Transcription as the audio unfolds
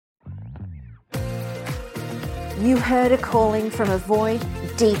You heard a calling from a void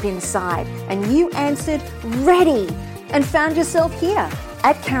deep inside, and you answered ready and found yourself here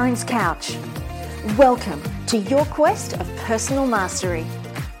at Karen's Couch. Welcome to your quest of personal mastery.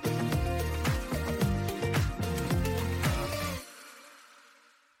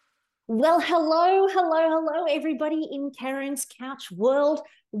 Well, hello, everybody in Karen's Couch world.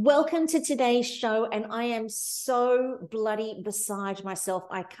 Welcome to today's show, and I am so bloody beside myself.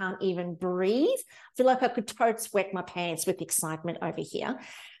 I can't even breathe. I feel like I could sweat my pants with excitement over here.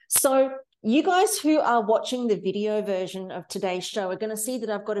 So you guys who are watching the video version of today's show are going to see that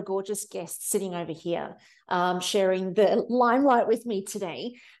I've got a gorgeous guest sitting over here, sharing the limelight with me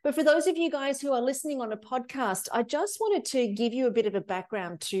today. But for those of you guys who are listening on a podcast, I just wanted to give you a bit of a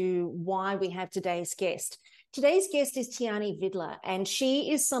background to why we have today's guest. Today's guest is Tiani Vidler, and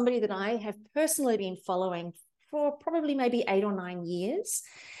she is somebody that I have personally been following for probably maybe 8 or 9 years.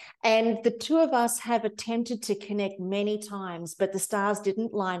 And the two of us have attempted to connect many times, but the stars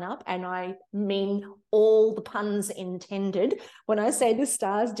didn't line up. And I mean all the puns intended when I say the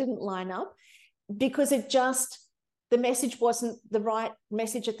stars didn't line up, because the message wasn't the right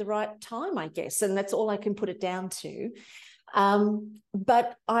message at the right time, I guess. And that's all I can put it down to.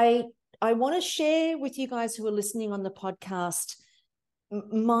 But I want to share with you guys who are listening on the podcast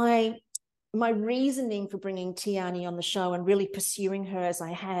my reasoning for bringing Tiani on the show and really pursuing her as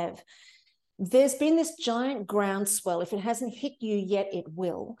I have. There's been this giant groundswell. If it hasn't hit you yet, it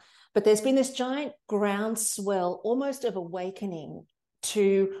will. But there's been this giant groundswell, almost of awakening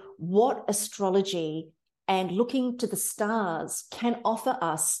to what astrology and looking to the stars can offer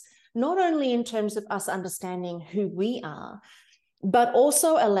us, not only in terms of us understanding who we are, but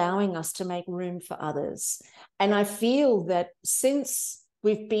also allowing us to make room for others. And I feel that since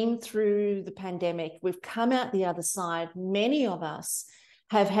we've been through the pandemic, we've come out the other side, many of us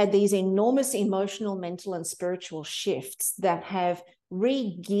have had these enormous emotional, mental, and spiritual shifts that have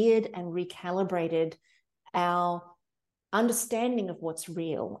re-geared and recalibrated our understanding of what's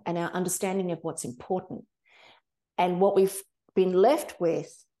real and our understanding of what's important. And what we've been left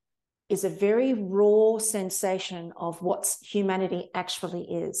with is a very raw sensation of what humanity actually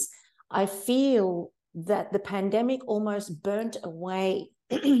is. I feel that the pandemic almost burnt away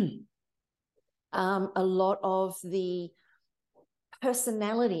a lot of the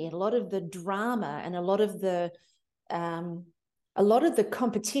personality, a lot of the drama, and a lot of the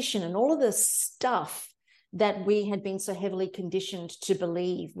competition and all of the stuff that we had been so heavily conditioned to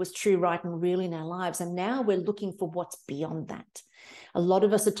believe was true, right, and real in our lives. And now we're looking for what's beyond that. A lot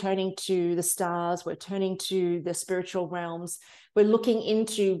of us are turning to the stars. We're turning to the spiritual realms. We're looking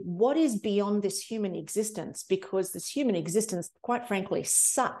into what is beyond this human existence, because this human existence, quite frankly,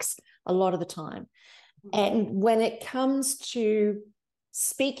 sucks a lot of the time. And when it comes to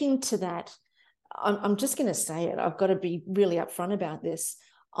speaking to that, I'm just going to say it. I've got to be really upfront about this.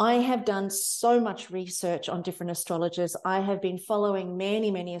 I have done so much research on different astrologers. I have been following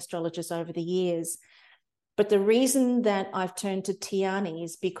many, many astrologers over the years. But the reason that I've turned to Tiani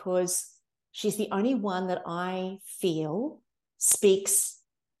is because she's the only one that I feel speaks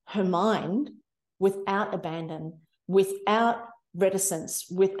her mind without abandon, without reticence,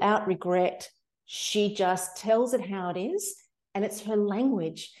 without regret. She just tells it how it is, and it's her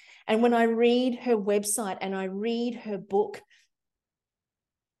language. And when I read her website and I read her book,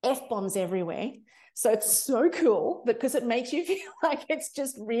 F-bombs everywhere. So it's so cool because it makes you feel like it's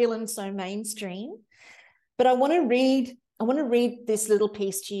just real and so mainstream. But I want to read this little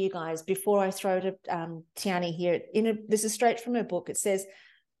piece to you guys before I throw to Tiani here. This is straight from her book. It says,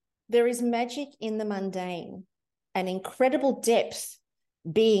 "There is magic in the mundane, an incredible depth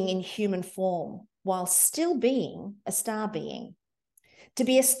being in human form while still being a star being. To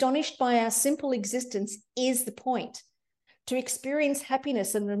be astonished by our simple existence is the point. To experience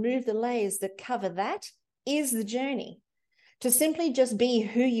happiness and remove the layers that cover that is the journey. To simply just be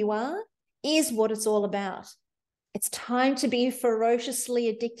who you are is what it's all about. It's time to be ferociously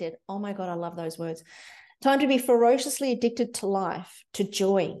addicted." Oh my God, I love those words. Time to be ferociously addicted to life, to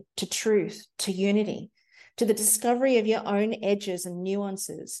joy, to truth, to unity, to the discovery of your own edges and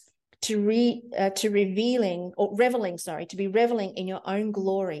nuances, to be reveling in your own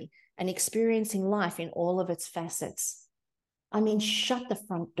glory and experiencing life in all of its facets. I mean, shut the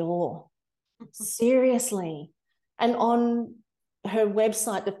front door. Seriously. And on her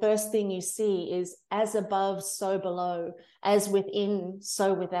website, the first thing you see is "as above, so below, as within,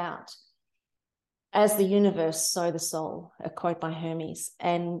 so without, as the universe, so the soul," a quote by Hermes.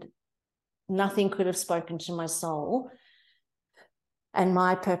 And nothing could have spoken to my soul and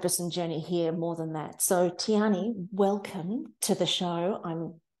my purpose and journey here more than that. So Tiani, welcome to the show.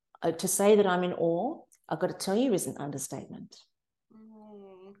 To say that I'm in awe. I've got to tell you, is an understatement.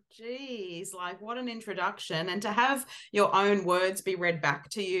 Oh, geez, like what an introduction. And to have your own words be read back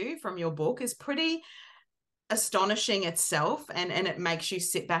to you from your book is pretty astonishing itself, and it makes you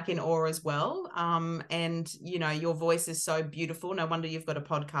sit back in awe as well. And you know, your voice is so beautiful. No wonder you've got a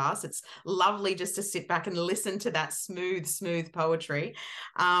podcast. It's lovely just to sit back and listen to that smooth poetry.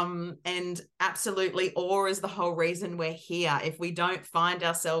 And absolutely, awe is the whole reason we're here. If we don't find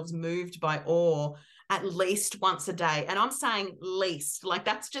ourselves moved by awe at least once a day, and I'm saying least, like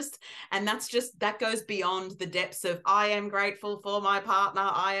that goes beyond the depths of I am grateful for my partner,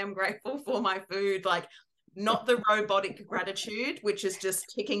 I am grateful for my food, like not the robotic gratitude, which is just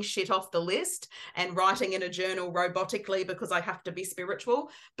ticking shit off the list and writing in a journal robotically because I have to be spiritual,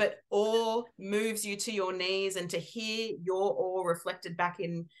 but awe moves you to your knees, and to hear your awe reflected back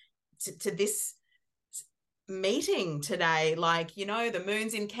in to this meeting today, like, you know, the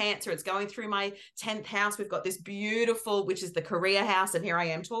moon's in Cancer, it's going through my 10th house. We've got this beautiful, which is the career house, and here I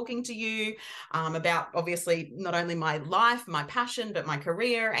am talking to you about obviously not only my life, my passion, but my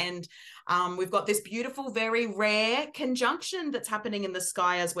career. And we've got this beautiful, very rare conjunction that's happening in the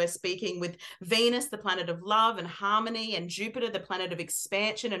sky as we're speaking, with Venus, the planet of love and harmony, and Jupiter, the planet of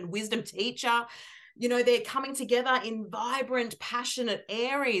expansion and wisdom teacher. You know, they're coming together in vibrant, passionate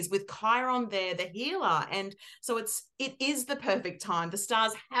Aries, with Chiron there, the healer. And so it is the perfect time. The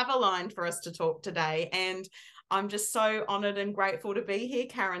stars have aligned for us to talk today. And I'm just so honored and grateful to be here,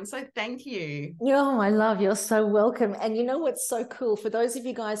 Karen. So thank you. Oh, my love, you're so welcome. And you know what's so cool, for those of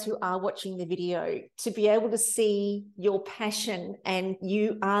you guys who are watching the video, to be able to see your passion, and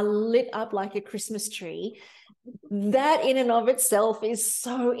you are lit up like a Christmas tree. That in and of itself is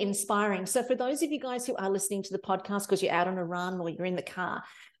so inspiring. So for those of you guys who are listening to the podcast because you're out on a run or you're in the car,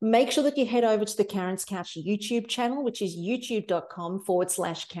 make sure that you head over to the Karen's Couch YouTube channel, which is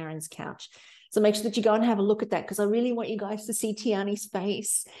youtube.com/Karen's Couch. So make sure that you go and have a look at that, because I really want you guys to see Tiani's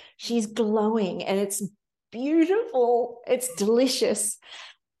face. She's glowing and it's beautiful. It's delicious.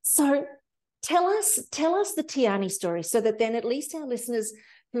 So tell us the Tiani story, so that then at least our listeners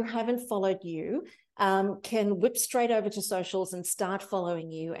who haven't followed you can whip straight over to socials and start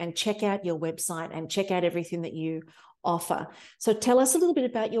following you and check out your website and check out everything that you offer. So tell us a little bit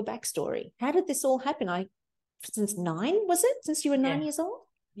about your backstory. How did this all happen? Since 9, was it? Since you were 9 years old?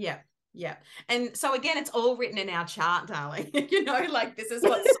 Yeah. Yeah. And so again, it's all written in our chart, darling. You know, like this is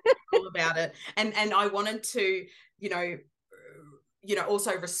what's cool about it. And I wanted to, you know,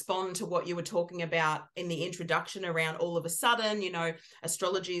 also respond to what you were talking about in the introduction around all of a sudden, you know,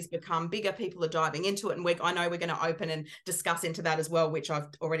 astrology has become bigger. People are diving into it. And I know we're going to open and discuss into that as well, which I've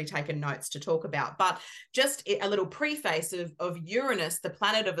already taken notes to talk about. But just a little preface of Uranus, the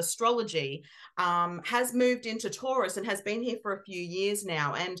planet of astrology, has moved into Taurus and has been here for a few years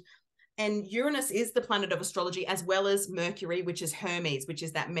now. And Uranus is the planet of astrology, as well as Mercury, which is Hermes, which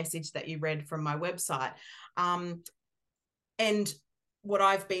is that message that you read from my website. And what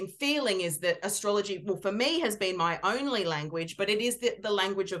I've been feeling is that astrology, well, for me, has been my only language, but it is the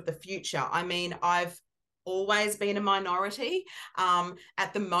language of the future. I mean, I've always been a minority.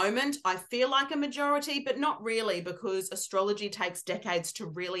 At the moment, I feel like a majority, but not really, because astrology takes decades to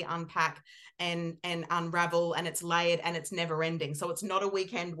really unpack and unravel, and it's layered and it's never ending. So it's not a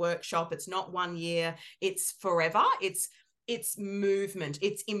weekend workshop. It's not 1 year. It's forever. It's movement.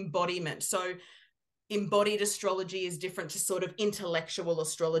 It's embodiment. So embodied astrology is different to sort of intellectual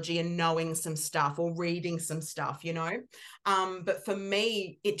astrology and knowing some stuff or reading some stuff, you know. But for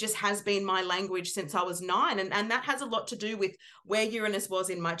me, it just has been my language since I was 9. And that has a lot to do with where Uranus was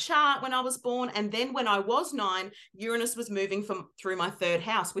in my chart when I was born. And then when I was 9, Uranus was moving through my 3rd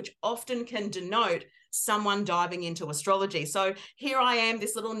house, which often can denote someone diving into astrology. So here I am,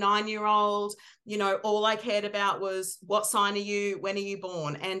 this little 9-year-old, you know, all I cared about was what sign are you, when are you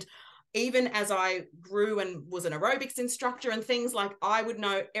born? And even as I grew and was an aerobics instructor and things, like I would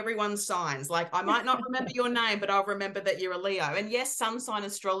know everyone's signs. Like I might not remember your name, but I'll remember that you're a Leo. And yes, sun sign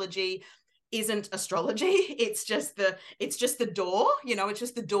astrology isn't astrology. It's just the door, you know, it's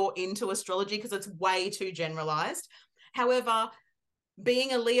just the door into astrology, because it's way too generalized. However,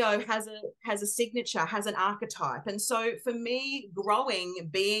 being a Leo has a signature, has an archetype. And so for me, growing,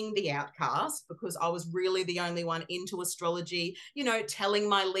 being the outcast, because I was really the only one into astrology, you know, telling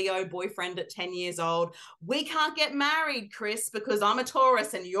my Leo boyfriend at 10 years old, we can't get married, Chris, because I'm a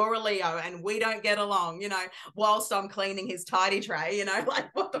Taurus and you're a Leo and we don't get along, you know, whilst I'm cleaning his tidy tray, you know,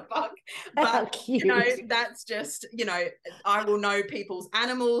 like what the fuck? But, you know, that's just, you know, I will know people's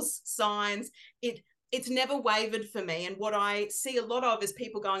animals, signs. it's never wavered for me. And what I see a lot of is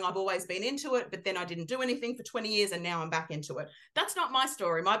people going, I've always been into it, but then I didn't do anything for 20 years and now I'm back into it. That's not my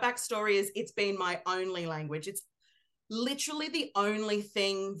story. My backstory is it's been my only language. It's literally the only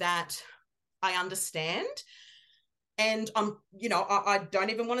thing that I understand. And I don't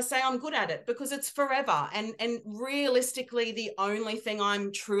even want to say I'm good at it because it's forever. And realistically, the only thing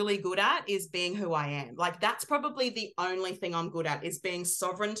I'm truly good at is being who I am. Like, that's probably the only thing I'm good at, is being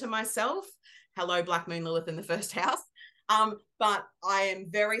sovereign to myself. Hello, Black Moon Lilith in the first house. But I am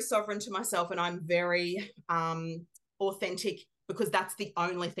very sovereign to myself, and I'm very authentic, because that's the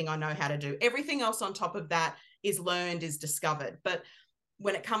only thing I know how to do. Everything else on top of that is learned, is discovered. But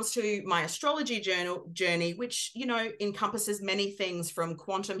when it comes to my astrology journey, which, encompasses many things from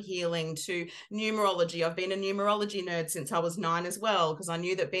quantum healing to numerology. I've been a numerology nerd since I was 9 as well, because I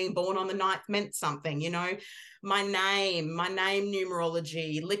knew that being born on the 9th meant something, my name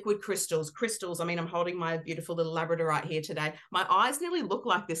numerology, liquid crystals. I mean, I'm holding my beautiful little labradorite here today. My eyes nearly look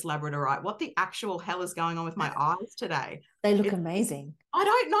like this labradorite. What the actual hell is going on with my eyes today? They look amazing. I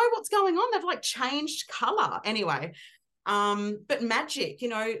don't know what's going on. They've like changed color. Anyway, but magic,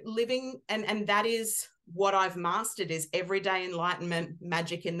 living, and that is what I've mastered, is everyday enlightenment,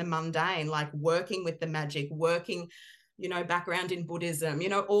 magic in the mundane, like working with the magic, working, background in Buddhism,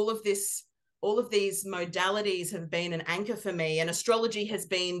 all of these modalities have been an anchor for me. And astrology has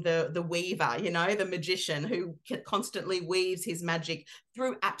been the weaver, the magician who constantly weaves his magic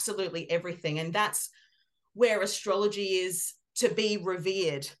through absolutely everything. And that's where astrology is to be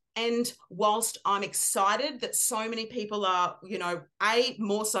revered. And whilst I'm excited that so many people are,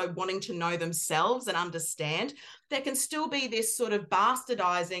 more so wanting to know themselves and understand, there can still be this sort of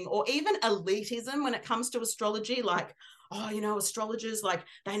bastardizing or even elitism when it comes to astrology. Like, astrologers, like,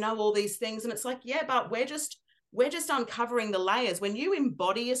 they know all these things. And it's like, yeah, but we're just uncovering the layers. When you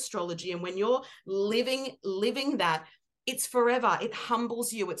embody astrology and when you're living that, it's forever. It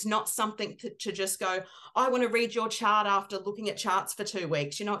humbles you. It's not something to just go, I want to read your chart after looking at charts for 2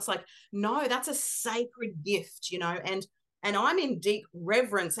 weeks. It's like, no, that's a sacred gift, and I'm in deep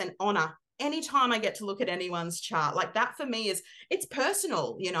reverence and honor anytime I get to look at anyone's chart. Like, that for me it's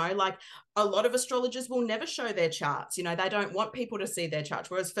personal, like a lot of astrologers will never show their charts. They don't want people to see their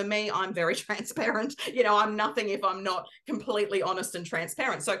charts. Whereas for me, I'm very transparent. I'm nothing if I'm not completely honest and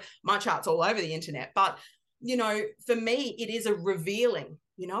transparent. So my chart's all over the internet. But for me, it is a revealing,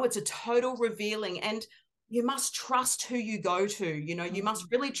 it's a total revealing. And you must trust who you go to, you must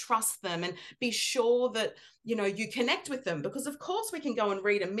really trust them and be sure that, you connect with them. Because of course we can go and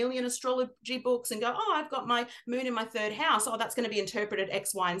read a million astrology books and go, oh, I've got my moon in my 3rd house. Oh, that's going to be interpreted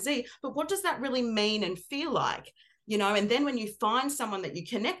X, Y, and Z. But what does that really mean and feel like? And then when you find someone that you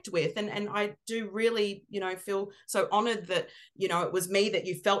connect with, and I do really, feel so honored that, it was me that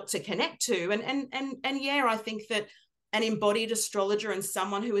you felt to connect to. And yeah, I think that an embodied astrologer and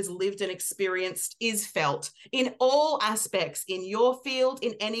someone who has lived and experienced is felt in all aspects, in your field,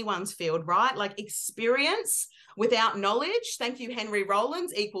 in anyone's field, right? Like, experience without knowledge, thank you, Henry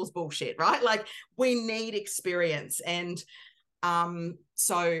Rollins, equals bullshit, right? Like, we need experience. And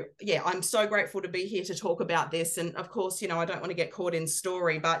so yeah, I'm so grateful to be here to talk about this. And of course, I don't want to get caught in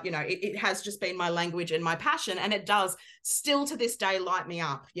story, but it has just been my language and my passion, and it does still to this day light me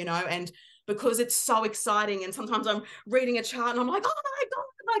up, and because it's so exciting. And sometimes I'm reading a chart and I'm like, oh my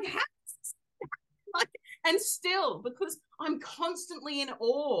God, like, how? Like, and still, because I'm constantly in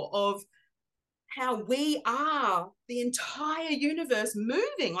awe of how we are the entire universe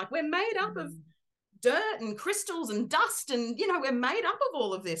moving. Like, we're made up of dirt and crystals and dust, and we're made up of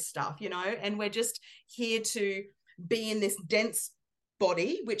all of this stuff, and we're just here to be in this dense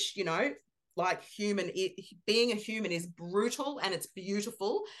body, which like being a human is brutal and it's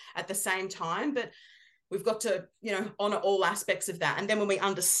beautiful at the same time. But we've got to honor all aspects of that. And then when we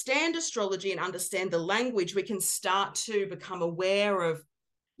understand astrology and understand the language, we can start to become aware of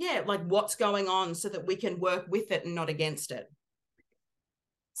like what's going on, so that we can work with it and not against it.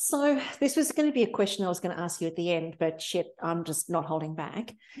 So this was going to be a question I was going to ask you at the end, but shit, I'm just not holding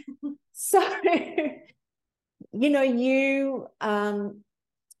back. So,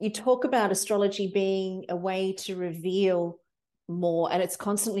 you talk about astrology being a way to reveal more, and it's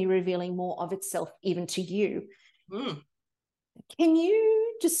constantly revealing more of itself even to you. Can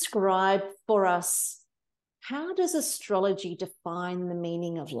you describe for us, how does astrology define the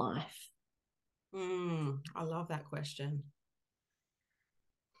meaning of life? I love that question.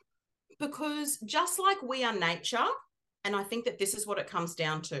 Because just like we are nature, and I think that this is what it comes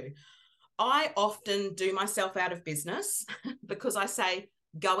down to, I often do myself out of business because I say,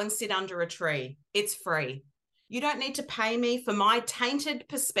 go and sit under a tree. It's free. You don't need to pay me for my tainted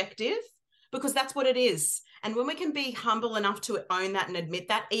perspective because that's what it is. And when we can be humble enough to own that and admit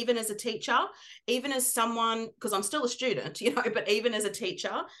that, even as a teacher, even as someone, because I'm still a student, but even as a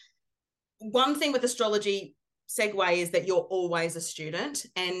teacher, one thing with astrology segue is that you're always a student.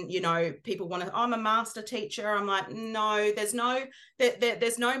 And people want to, I'm a master teacher. I'm like, no, there's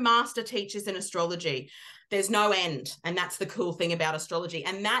no master teachers in astrology. There's no end. And that's the cool thing about astrology.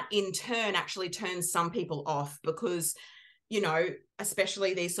 And that in turn actually turns some people off, because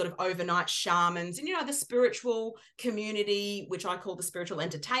especially these sort of overnight shamans and, the spiritual community, which I call the spiritual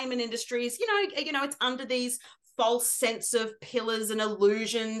entertainment industries, it's under these false sense of pillars and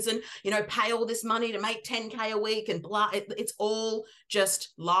illusions and, pay all this money to make 10K a week and blah. It's all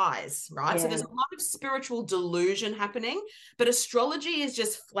just lies, right? Yeah. So there's a lot of spiritual delusion happening, but astrology is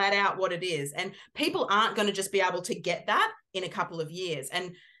just flat out what it is. And people aren't going to just be able to get that in a couple of years.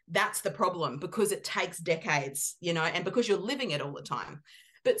 And that's the problem, because it takes decades, and because you're living it all the time.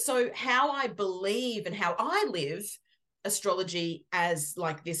 But so how I believe and how I live astrology as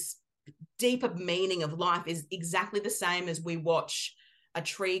like this deeper meaning of life is exactly the same as we watch a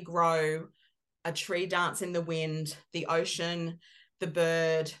tree grow, a tree dance in the wind, the ocean, the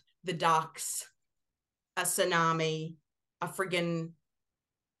bird, the ducks, a tsunami, a friggin'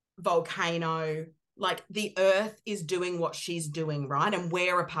 volcano. Like the earth is doing what she's doing, right? And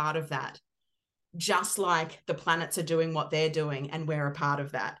we're a part of that. Just like the planets are doing what they're doing, and we're a part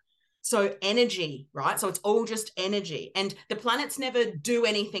of that. So energy, right? So it's all just energy. And the planets never do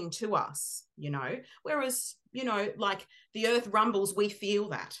anything to us, whereas, like the earth rumbles, we feel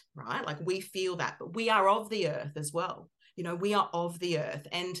that, right? Like we feel that, but we are of the earth as well. We are of the earth.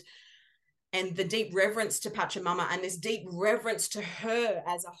 And the deep reverence to Pachamama and this deep reverence to her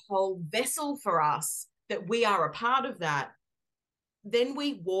as a whole vessel for us, that we are a part of that, then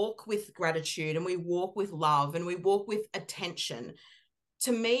we walk with gratitude and we walk with love and we walk with attention.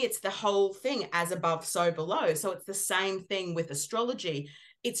 To me, it's the whole thing, as above, so below. So it's the same thing with astrology.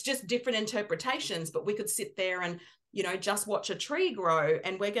 It's just different interpretations, but we could sit there and, just watch a tree grow,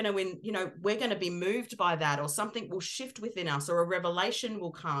 and we're going to, we're going to be moved by that, or something will shift within us, or a revelation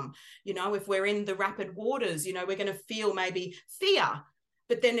will come. If we're in the rapid waters, we're going to feel maybe fear.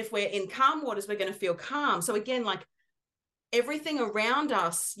 But then if we're in calm waters, we're going to feel calm. So again, like everything around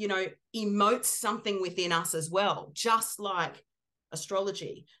us, emotes something within us as well, just like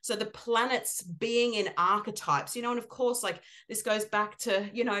astrology. So the planets being in archetypes, and of course, like this goes back to,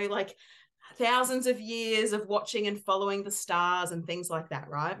 like thousands of years of watching and following the stars and things like that,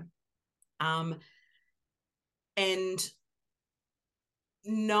 right? And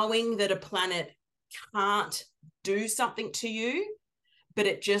knowing that a planet can't do something to you, but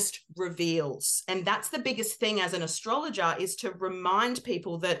it just reveals. And that's the biggest thing as an astrologer, is to remind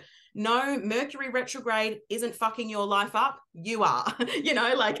people that no, Mercury retrograde isn't fucking your life up. You are,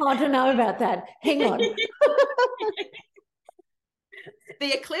 like. I don't know about that. Hang on.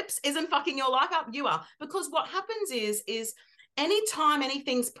 The eclipse isn't fucking your life up. You are. Because what happens is anytime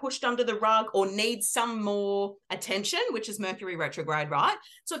anything's pushed under the rug or needs some more attention, which is Mercury retrograde, right?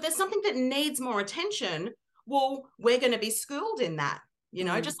 So if there's something that needs more attention, well, we're going to be schooled in that.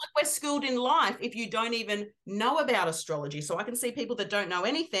 Just like we're schooled in life if you don't even know about astrology. So I can see people that don't know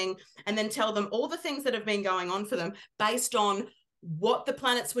anything and then tell them all the things that have been going on for them based on what the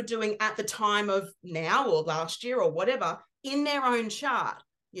planets were doing at the time of now or last year or whatever in their own chart.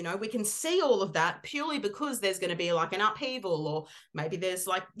 We can see all of that purely because there's going to be like an upheaval, or maybe there's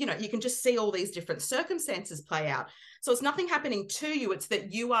like, you can just see all these different circumstances play out. So it's nothing happening to you. It's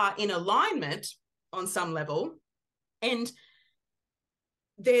that you are in alignment on some level, and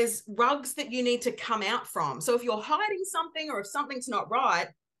there's rugs that you need to come out from. So if you're hiding something, or if something's not right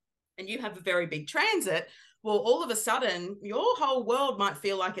and you have a very big transit, well, all of a sudden your whole world might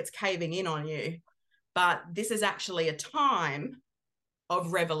feel like it's caving in on you. But this is actually a time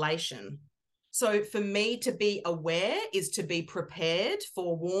of revelation. So for me to be aware is to be prepared,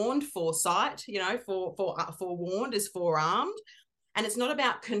 forewarned, foresight, forewarned is forearmed. And it's not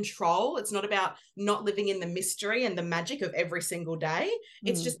about control. It's not about not living in the mystery and the magic of every single day.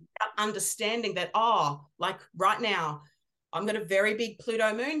 It's just about understanding that, like right now, I've got a very big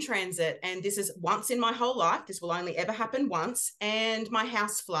Pluto moon transit, and this is once in my whole life. This will only ever happen once. And my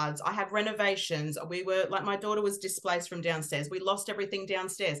house floods. I have renovations. My daughter was displaced from downstairs. We lost everything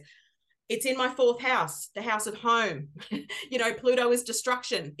downstairs. It's in my fourth house, the house of home. Pluto is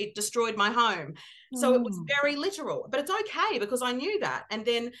destruction. It destroyed my home. So it was very literal, but it's okay because I knew that. And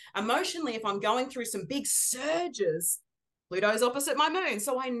then emotionally, if I'm going through some big surges, Pluto's opposite my moon.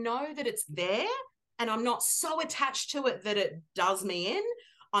 So I know that it's there, and I'm not so attached to it that it does me in.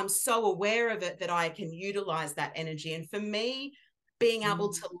 I'm so aware of it that I can utilize that energy. And for me, being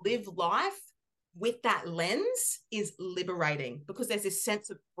able to live life with that lens is liberating, because there's this sense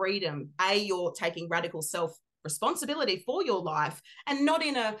of freedom. You're taking radical self responsibility for your life, and not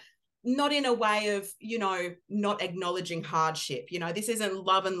in a way of, you know, not acknowledging hardship. You know, this isn't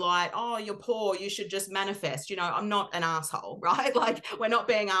love and light. Oh, you're poor, you should just manifest. You know, I'm not an asshole, right? Like, we're not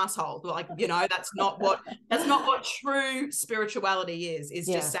being assholes. Like, you know, that's not what true spirituality is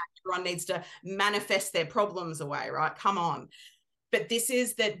just saying everyone needs to manifest their problems away, right? Come on. But this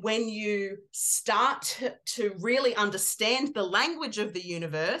is that when you start to really understand the language of the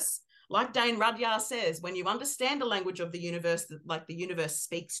universe, like Dane Rudyard says, when you understand the language of the universe, like the universe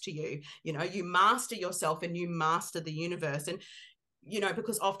speaks to you, you know, you master yourself and you master the universe. And, you know,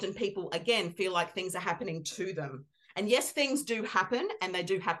 because often people, again, feel like things are happening to them. And yes, things do happen, and they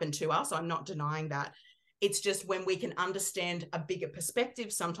do happen to us. I'm not denying that. It's just when we can understand a bigger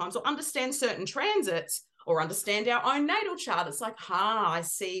perspective sometimes, or understand certain transits, or understand our own natal chart, it's like, I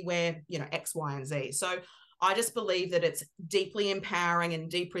see where, you know, X, Y, and Z. So I just believe that it's deeply empowering and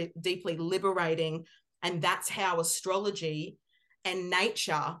deeply liberating. And that's how astrology and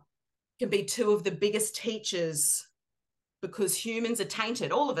nature can be two of the biggest teachers, because humans are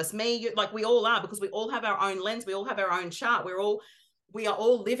tainted. All of us, me, you, like we all are, because we all have our own lens. We all have our own chart. We are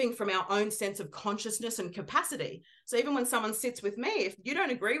all living from our own sense of consciousness and capacity. So even when someone sits with me, if you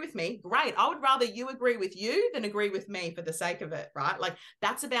don't agree with me, great. I would rather you agree with you than agree with me for the sake of it, right? Like,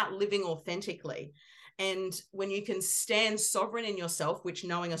 that's about living authentically. And when you can stand sovereign in yourself, which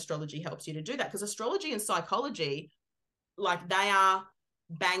knowing astrology helps you to do that, because astrology and psychology, like, they are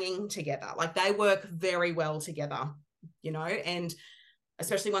banging together. Like, they work very well together, you know, and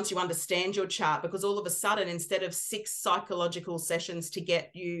especially once you understand your chart, because all of a sudden, instead of 6 psychological sessions to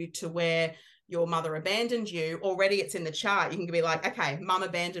get you to where your mother abandoned you, already it's in the chart. You can be like, okay, mum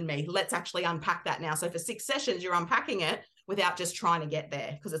abandoned me. Let's actually unpack that now. So for 6 sessions, you're unpacking it without just trying to get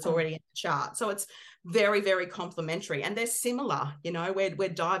there, because it's already in the chart. So it's very, very complementary, and they're similar. You know, we're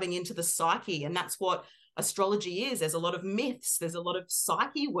diving into the psyche, and that's what astrology is. There's a lot of myths. There's a lot of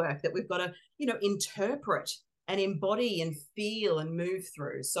psyche work that we've got to, you know, interpret and embody and feel and move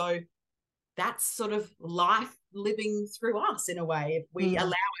through. So that's sort of life living through us in a way, if we allow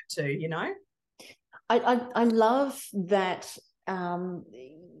it to, you know. I love that,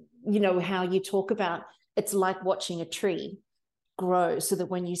 you know, how you talk about it's like watching a tree grow, so that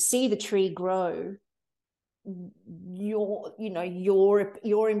when you see the tree grow,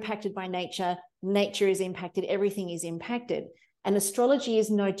 you're impacted by nature. Nature is impacted. Everything is impacted. And astrology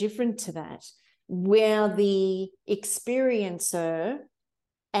is no different to that, where the experiencer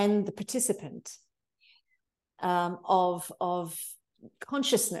and the participant of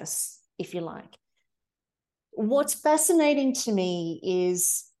consciousness, if you like. What's fascinating to me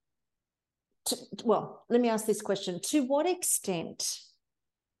is, let me ask this question. To what extent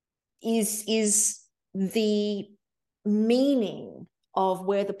is the meaning of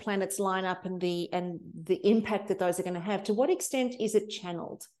where the planets line up and the impact that those are going to have, to what extent is it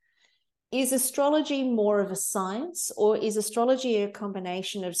channeled? Is astrology more of a science, or is astrology a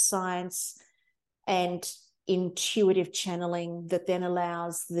combination of science and intuitive channeling that then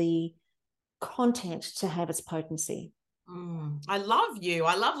allows the content to have its potency? I love you.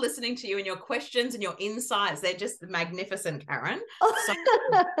 I love listening to you and your questions and your insights. They're just magnificent, Karen.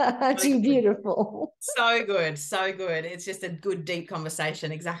 So beautiful. So good. So good. It's just a good, deep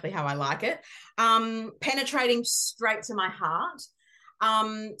conversation. Exactly how I like it. Penetrating straight to my heart.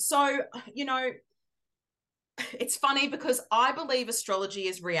 So, you know, it's funny because I believe astrology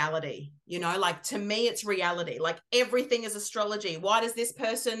is reality. You know, like, to me, it's reality. Like, everything is astrology. Why does this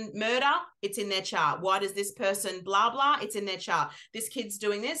person murder? It's in their chart. Why does this person blah, blah? It's in their chart. This kid's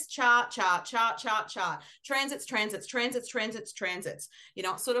doing this, chart. Transits. You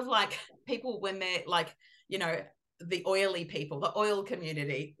know, sort of like people when they're like, you know, the oily people, the oil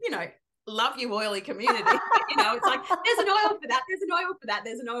community, you know, love you, oily community. You know, it's like, there's an oil for that. There's an oil for that.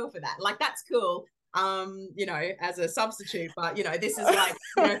 There's an oil for that. Like, that's cool. You know, as a substitute, but, you know, this is like,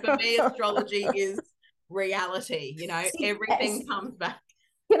 you know, for me, astrology is reality. You know, everything comes back.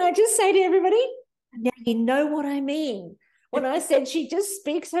 Can I just say to everybody, now you know what I mean when I said she just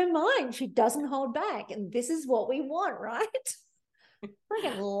speaks her mind. She doesn't hold back, and this is what we want, right? I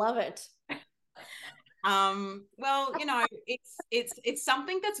can love it. Well, you know, it's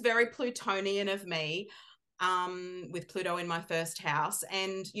something that's very Plutonian of me. With Pluto in my first house.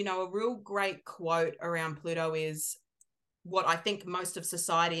 And, you know, a real great quote around Pluto is, what I think most of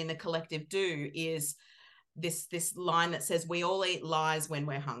society and the collective do is this line that says, we all eat lies when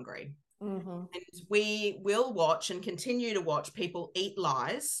we're hungry. And we will watch and continue to watch people eat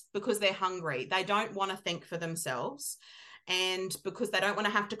lies because they're hungry. They don't want to think for themselves. and because they don't want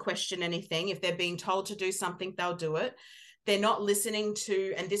to have to question anything. If they're being told to do something, they'll do it. They're not listening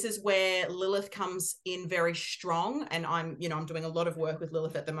to, and this is where Lilith comes in very strong. And I'm doing a lot of work with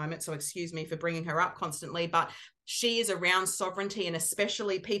Lilith at the moment, so excuse me for bringing her up constantly, but she is around sovereignty, and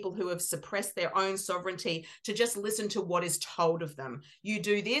especially people who have suppressed their own sovereignty to just listen to what is told of them. You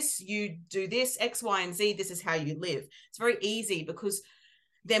do this, X, Y, and Z, this is how you live. It's very easy because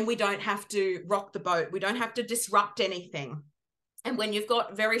then we don't have to rock the boat. We don't have to disrupt anything. And when you've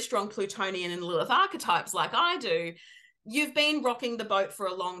got very strong Plutonian and Lilith archetypes like I do, you've been rocking the boat for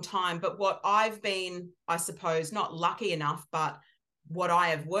a long time. But what I've been, I suppose, not lucky enough, but what I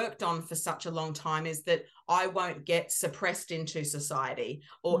have worked on for such a long time is that I won't get suppressed into society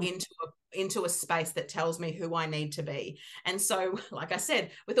or into a space that tells me who I need to be. And so, like I said,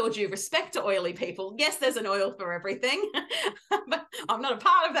 with all due respect to oily people, yes, there's an oil for everything, but I'm not a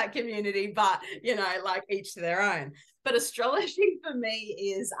part of that community, but, like each to their own. But astrology for me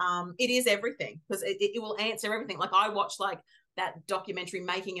is, it is everything, because it will answer everything. Like I watched that documentary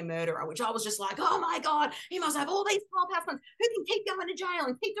Making a Murderer, which I was just like, oh my God, he must have all these 12 husbands who can keep going to jail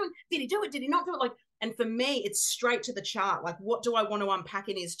and keep doing, did he do it? Did he not do it? Like, and for me, it's straight to the chart. Like, what do I want to unpack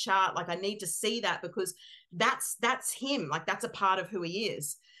in his chart? Like, I need to see that because that's him. Like, that's a part of who he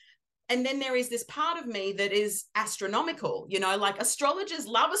is. And then there is this part of me that is astronomical, like astrologers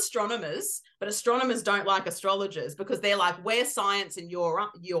love astronomers, but astronomers don't like astrologers because they're like, we're science and you're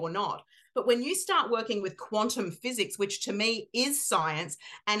not. But when you start working with quantum physics, which to me is science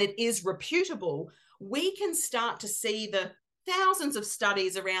and it is reputable, we can start to see the thousands of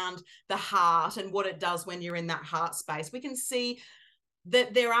studies around the heart and what it does when you're in that heart space. We can see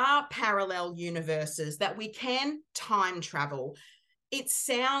that there are parallel universes, that we can time travel. It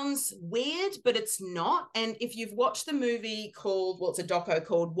sounds weird, but it's not. And if you've watched the movie it's a doco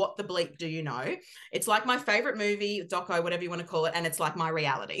called What the Bleep Do You Know? It's like my favorite movie, doco, whatever you want to call it. And it's like my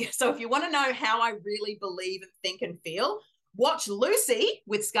reality. So if you want to know how I really believe and think and feel, watch Lucy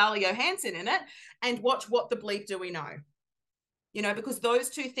with Scarlett Johansson in it and watch What the Bleep Do We Know? Because those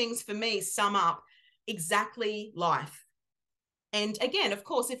two things for me sum up exactly life. And again, of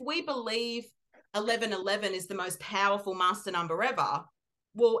course, if we believe 1111 is the most powerful master number ever,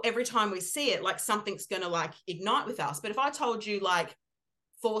 well, every time we see it, like something's going to like ignite with us. But if I told you like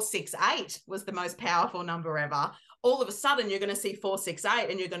 468 was the most powerful number ever, all of a sudden you're going to see 468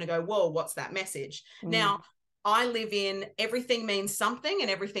 and you're going to go, whoa, what's that message? Now, I live in everything means something and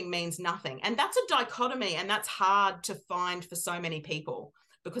everything means nothing. And that's a dichotomy, and that's hard to find for so many people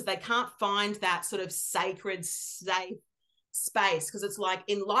because they can't find that sort of sacred, safe space, because it's like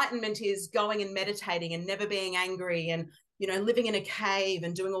enlightenment is going and meditating and never being angry and living in a cave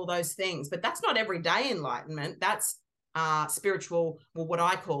and doing all those things. But that's not everyday enlightenment. That's spiritual, well, what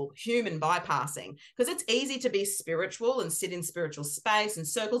I call human bypassing, because it's easy to be spiritual and sit in spiritual space and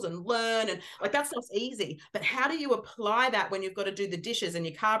circles and learn, and like that stuff's easy. But how do you apply that when you've got to do the dishes and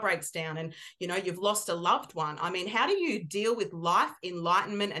your car breaks down and you've lost a loved one? I mean, how do you deal with life,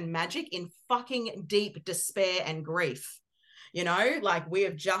 enlightenment and magic in fucking deep despair and grief? Like we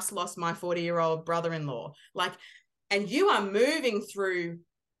have just lost my 40-year-old brother-in-law, like, and you are moving through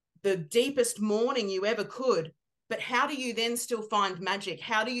the deepest mourning you ever could. But how do you then still find magic?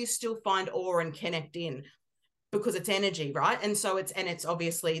 How do you still find awe and connect in? Because it's energy, right? And so it's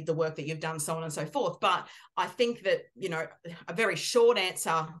obviously the work that you've done, so on and so forth. But I think that, a very short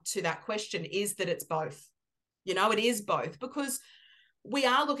answer to that question is that it's both. It is both, because we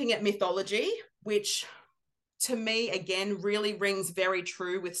are looking at mythology, which to me, again, really rings very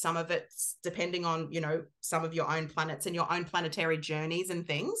true with some of it, depending on, some of your own planets and your own planetary journeys and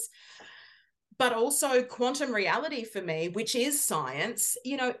things. But also quantum reality for me, which is science,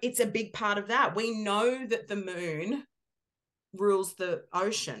 it's a big part of that. We know that the moon rules the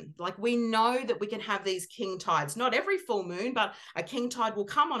ocean. Like we know that we can have these king tides, not every full moon, but a king tide will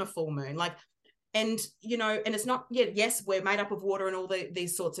come on a full moon. Like, and, and it's not yet, yes, we're made up of water and all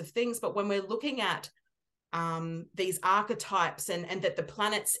these sorts of things. But when we're looking at these archetypes and that the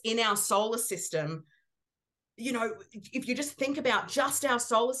planets in our solar system, if you just think about just our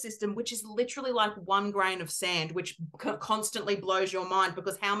solar system, which is literally like one grain of sand, which constantly blows your mind,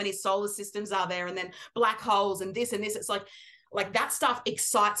 because how many solar systems are there? And then black holes and this, it's like that stuff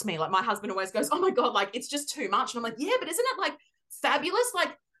excites me. Like my husband always goes, oh my God, like it's just too much. And I'm like, yeah, but isn't it like fabulous?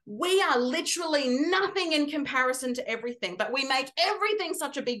 Like we are literally nothing in comparison to everything, but we make everything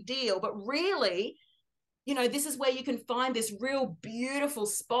such a big deal. But really, this is where you can find this real beautiful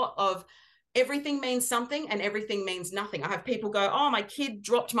spot of everything means something and everything means nothing. I have people go, oh, my kid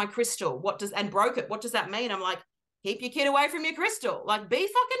dropped my crystal. And broke it. What does that mean? I'm like, keep your kid away from your crystal. Like, be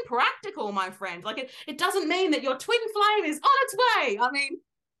fucking practical, my friend. Like it doesn't mean that your twin flame is on its way. I mean,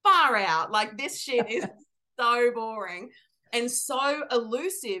 far out. Like this shit is so boring and so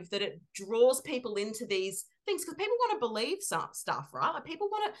elusive that it draws people into these things because people want to believe some stuff, right? Like people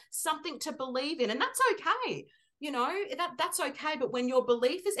want something to believe in, and that's okay. You know, that's okay. But when your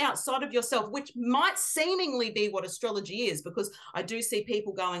belief is outside of yourself, which might seemingly be what astrology is, because I do see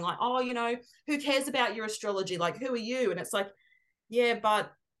people going like, oh, you know, who cares about your astrology? Like, who are you? And it's like, yeah,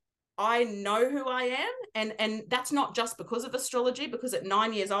 but I know who I am. And that's not just because of astrology, because at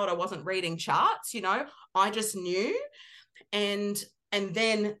 9 years old, I wasn't reading charts, you know, I just knew. And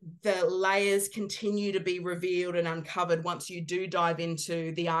then the layers continue to be revealed and uncovered once you do dive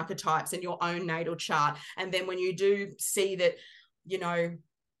into the archetypes and your own natal chart. And then when you do see that, you know,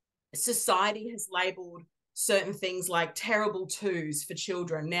 society has labeled certain things like terrible twos for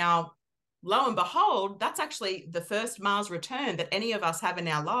children. Now, lo and behold, that's actually the first Mars return that any of us have in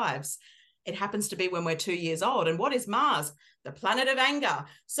our lives. It happens to be when we're 2 years old. And what is Mars? The planet of anger.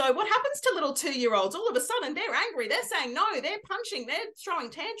 So what happens to little 2-year-olds? All of a sudden, they're angry. They're saying no, they're punching, they're throwing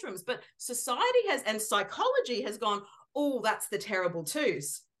tantrums. But society has, and psychology has gone, oh, that's the terrible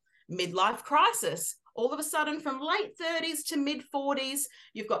twos. Midlife crisis. All of a sudden, from late 30s to mid 40s,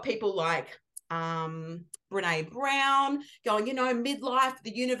 you've got people like Brene Brown going, you know, midlife,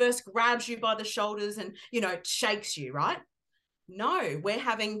 the universe grabs you by the shoulders and, you know, shakes you, right? No, we're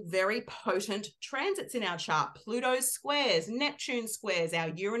having very potent transits in our chart. Pluto squares, Neptune squares, our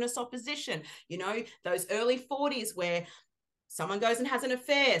Uranus opposition, you know, those early 40s where someone goes and has an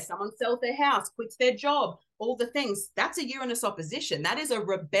affair, someone sells their house, quits their job, all the things. That's a Uranus opposition. That is a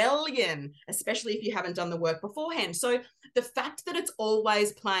rebellion, especially if you haven't done the work beforehand. So the fact that it's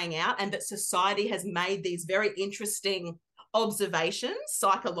always playing out and that society has made these very interesting observations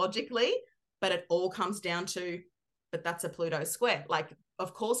psychologically, but it all comes down to, but that's a Pluto square. Like,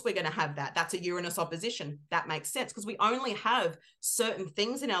 of course we're going to have that. That's a Uranus opposition. That makes sense because we only have certain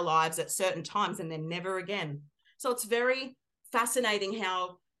things in our lives at certain times and then never again. So it's very fascinating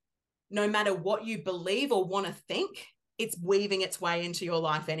how no matter what you believe or want to think, it's weaving its way into your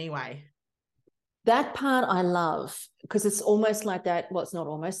life anyway. That part I love because it's almost like that. Well, it's not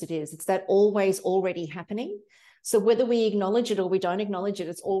almost, it is. It's that always already happening. So whether we acknowledge it or we don't acknowledge it,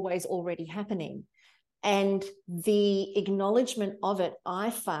 it's always already happening. And the acknowledgement of it,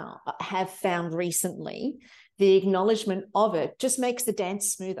 have found recently, the acknowledgement of it just makes the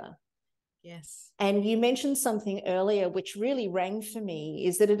dance smoother. Yes. And you mentioned something earlier, which really rang for me,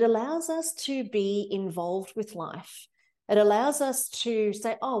 is that it allows us to be involved with life. It allows us to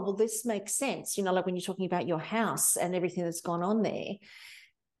say, oh, well, this makes sense. You know, like when you're talking about your house and everything that's gone on there,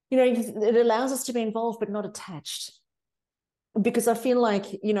 you know, it allows us to be involved, but not attached. Because I feel like,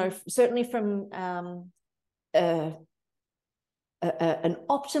 you know, certainly from an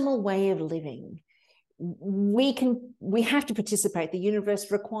optimal way of living, we have to participate. The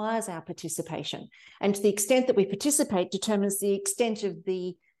universe requires our participation. And to the extent that we participate determines the extent of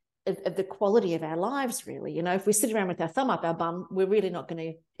the quality of our lives, really. You know, if we sit around with our thumb up our bum, we're really not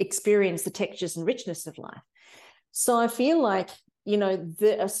going to experience the textures and richness of life. So I feel like, you know,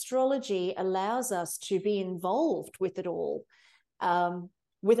 the astrology allows us to be involved with it all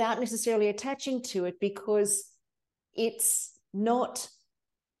without necessarily attaching to it, because it's not,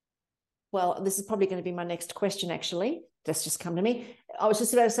 well, this is probably going to be my next question, actually. That's just come to me. I was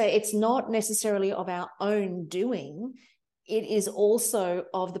just about to say, it's not necessarily of our own doing. It is also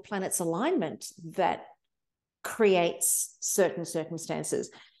of the planet's alignment that creates certain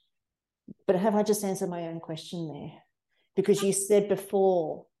circumstances. But have I just answered my own question there? Because you said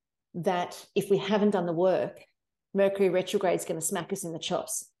before that if we haven't done the work, Mercury retrograde is going to smack us in the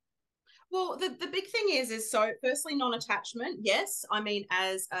chops. Well, the big thing is so firstly, non-attachment. Yes. I mean,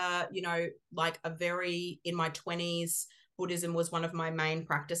 as, you know, like in my 20s, Buddhism was one of my main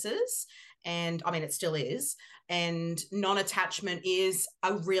practices. And I mean, it still is. And non-attachment is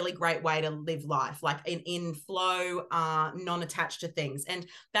a really great way to live life, like in flow, non-attached to things. And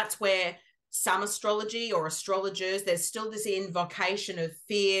that's where some astrology or astrologers, there's still this invocation of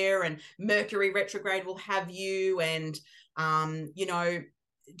fear, and Mercury retrograde will have you, and, you know,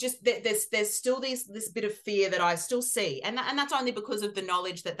 just there's still this bit of fear that I still see. And that's only because of the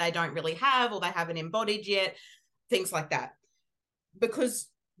knowledge that they don't really have, or they haven't embodied yet, things like that. Because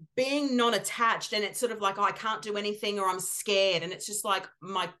being non-attached, and it's sort of like, oh, I can't do anything, or I'm scared. And it's just like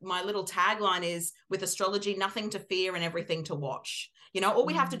my little tagline is with astrology, nothing to fear and everything to watch. You know, all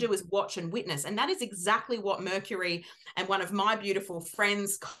we have to do is watch and witness. And that is exactly what Mercury and one of my beautiful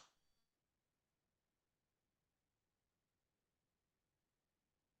friends,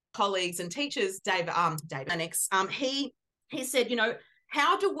 colleagues and teachers, David Lennox, he said, you know,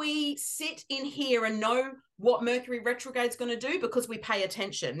 how do we sit in here and know what Mercury retrograde is going to do? Because we pay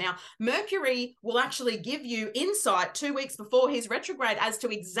attention. Now, Mercury will actually give you insight 2 weeks before his retrograde as to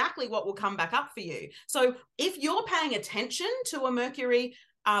exactly what will come back up for you. So if you're paying attention to a Mercury,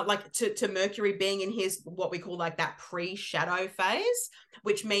 to Mercury being in his, what we call like that pre-shadow phase,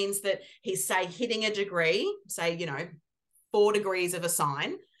 which means that he's, say, hitting a degree, say, 4 degrees of a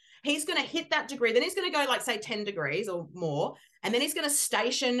sign, he's going to hit that degree. Then he's going to go like, say, 10 degrees or more. And then he's going to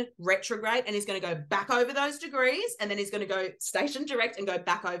station retrograde and he's going to go back over those degrees. And then he's going to go station direct and go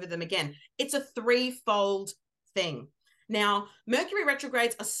back over them again. It's a 3-fold thing. Now, Mercury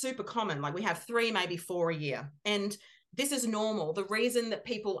retrogrades are super common. Like we have 3, maybe 4 a year. And this is normal. The reason that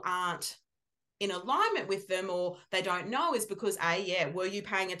people aren't in alignment with them or they don't know is because were you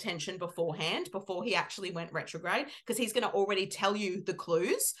paying attention beforehand, before he actually went retrograde? Because he's going to already tell you the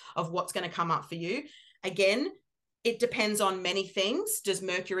clues of what's going to come up for you. Again, it depends on many things. Does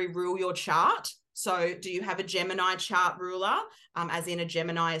Mercury rule your chart? So do you have a Gemini chart ruler, as in a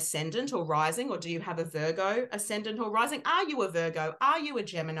Gemini ascendant or rising, or do you have a Virgo ascendant or rising? Are you a Virgo? Are you a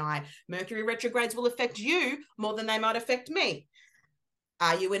Gemini? Mercury retrogrades will affect you more than they might affect me.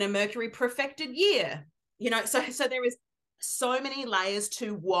 Are you in a Mercury profected year? So there is so many layers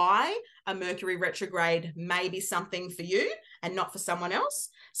to why a Mercury retrograde may be something for you and not for someone else.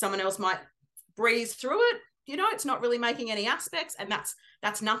 Someone else might breeze through it. It's not really making any aspects, and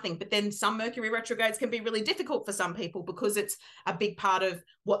that's nothing. But then some Mercury retrogrades can be really difficult for some people because it's a big part of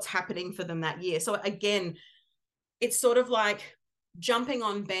what's happening for them that year. So again, it's sort of like jumping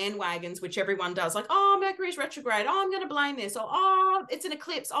on bandwagons, which everyone does, like, oh, Mercury's retrograde, oh, I'm going to blame this, or oh, it's an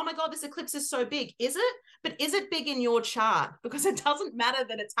eclipse, oh my God, this eclipse is so big. Is it? But is it big in your chart? Because it doesn't matter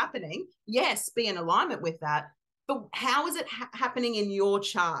that it's happening. Yes, be in alignment with that, but how is it happening in your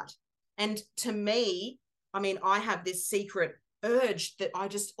chart? And to me, I have this secret urge that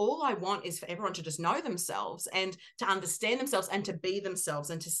all I want is for everyone to just know themselves and to understand themselves and to be themselves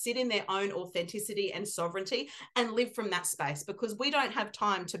and to sit in their own authenticity and sovereignty and live from that space, because we don't have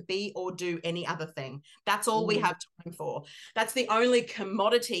time to be or do any other thing. That's all we have time for. That's the only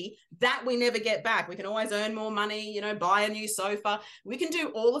commodity that we never get back. We can always earn more money, buy a new sofa. We can do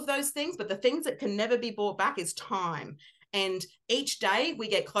all of those things, but the things that can never be bought back is time. And each day we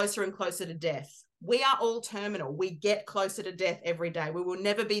get closer and closer to death. We are all terminal. We get closer to death every day. We will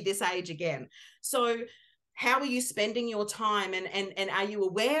never be this age again. So how are you spending your time, and are you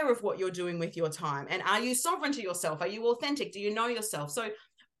aware of what you're doing with your time? And are you sovereign to yourself? Are you authentic? Do you know yourself? So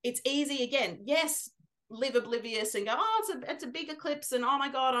it's easy, again, yes, live oblivious and go, oh, it's a big eclipse and oh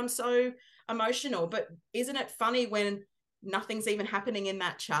my God, I'm so emotional. But isn't it funny when nothing's even happening in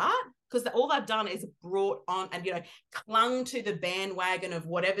that chart? Because all they've done is brought on and, clung to the bandwagon of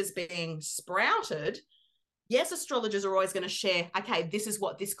whatever's being sprouted. Yes, astrologers are always going to share, okay, this is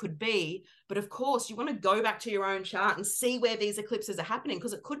what this could be. But of course, you want to go back to your own chart and see where these eclipses are happening,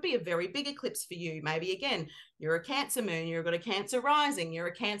 because it could be a very big eclipse for you. Maybe, again, you're a Cancer moon, you've got a Cancer rising, you're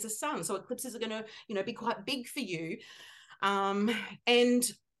a Cancer sun. So eclipses are going to, be quite big for you. And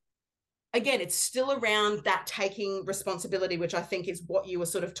again, it's still around that taking responsibility, which I think is what you were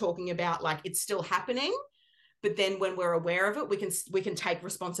sort of talking about. Like, it's still happening, but then when we're aware of it, we can take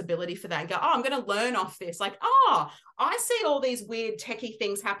responsibility for that and go, oh, I'm going to learn off this. Like, oh, I see all these weird techie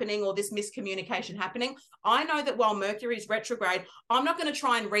things happening or this miscommunication happening. I know that while Mercury's retrograde, I'm not going to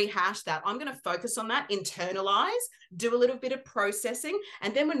try and rehash that. I'm going to focus on that, internalize, do a little bit of processing.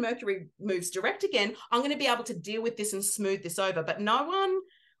 And then when Mercury moves direct again, I'm going to be able to deal with this and smooth this over. But no one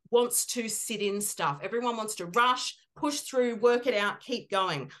wants to sit in stuff. Everyone wants to rush, push through, work it out, keep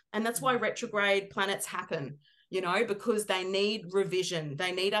going. And that's why retrograde planets happen, because they need revision.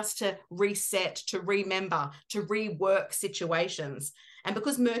 They need us to reset, to remember, to rework situations. And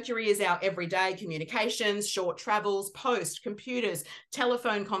because Mercury is our everyday communications, short travels, post, computers,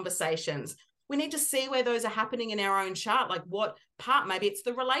 telephone conversations, we need to see where those are happening in our own chart. Like, what part? Maybe it's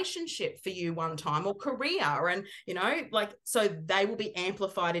the relationship for you one time, or career, and so they will be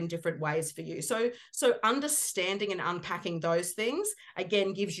amplified in different ways for you. So understanding and unpacking those things,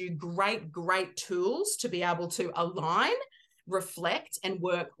 again, gives you great tools to be able to align, reflect, and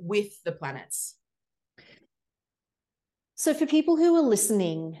work with the planets. So for people who are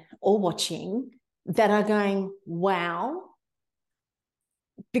listening or watching that are going, wow,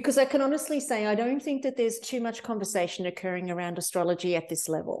 because I can honestly say, I don't think that there's too much conversation occurring around astrology at this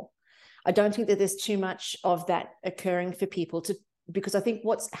level. I don't think that there's too much of that occurring for people because I think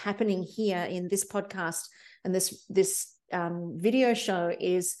what's happening here in this podcast and this video show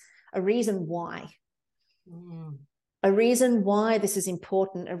is a reason why. a reason why this is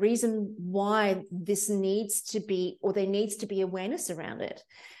important, a reason why this needs to be, or there needs to be awareness around it.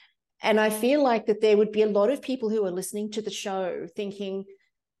 And I feel like that there would be a lot of people who are listening to the show thinking,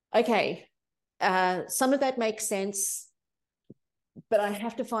 okay, some of that makes sense, but I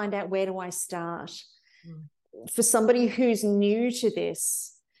have to find out, where do I start? For somebody who's new to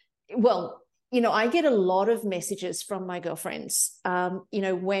this, well, I get a lot of messages from my girlfriends,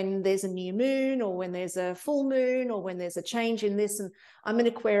 when there's a new moon, or when there's a full moon, or when there's a change in this. And I'm an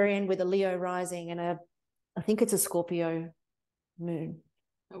Aquarian with a Leo rising and I think it's a Scorpio moon.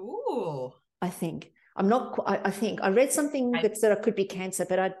 Ooh. I think. I'm not, I think. I read something that said I could be Cancer,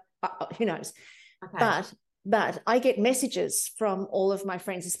 but who knows? Okay. But I get messages from all of my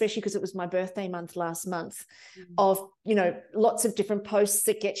friends, especially because it was my birthday month last month, of, lots of different posts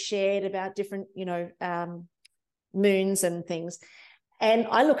that get shared about different, moons and things. And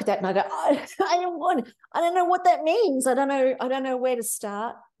I look at that and I go, I don't know what that means. I don't know where to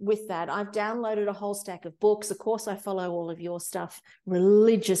start with that. I've downloaded a whole stack of books. Of course, I follow all of your stuff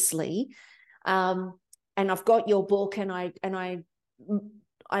religiously. And I've got your book, and I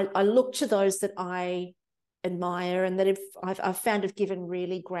look to those that I admire and that I've found have given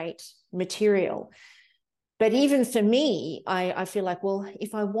really great material. But even for me, I feel like, well,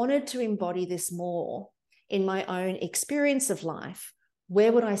 if I wanted to embody this more in my own experience of life,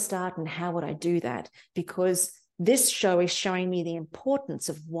 where would I start and how would I do that? Because this show is showing me the importance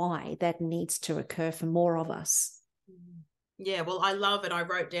of why that needs to occur for more of us. Yeah, well, I love it. I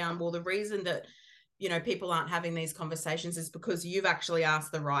wrote down, well, the reason that, people aren't having these conversations is because you've actually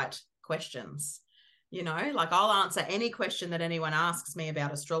asked the right questions. Like, I'll answer any question that anyone asks me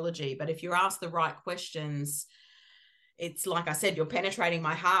about astrology, but if you ask the right questions, it's like I said, you're penetrating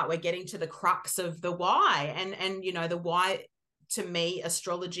my heart. We're getting to the crux of the why. And the why, to me,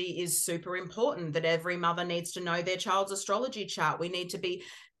 astrology is super important, that every mother needs to know their child's astrology chart. We need to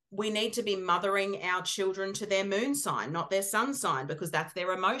be mothering our children to their moon sign, not their sun sign, because that's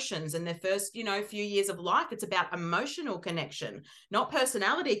their emotions. And their first, few years of life, it's about emotional connection, not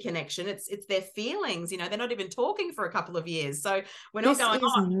personality connection. It's their feelings. They're not even talking for a couple of years. So we're not going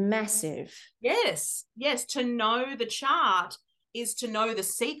on. This is massive. Yes. To know the chart is to know the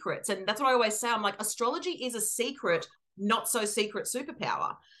secrets. And that's what I always say. I'm like, astrology is a secret, not so secret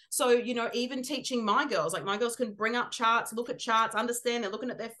superpower. So, even teaching my girls, like, my girls can bring up charts, look at charts, understand, they're looking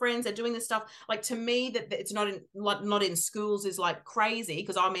at their friends, they're doing this stuff. Like, to me, that it's not in schools is like crazy,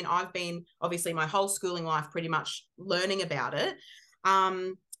 because I've been obviously my whole schooling life pretty much learning about it.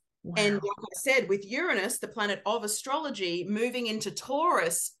 Wow. And like I said, with Uranus, the planet of astrology, moving into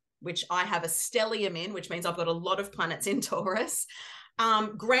Taurus, which I have a stellium in, which means I've got a lot of planets in Taurus,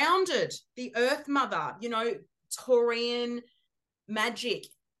 grounded, the Earth Mother, Taurian magic,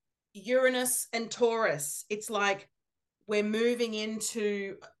 Uranus and Taurus. It's like we're moving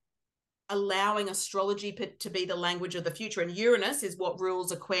into allowing astrology to be the language of the future. And Uranus is what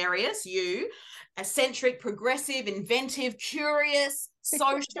rules Aquarius, eccentric, progressive, inventive, curious,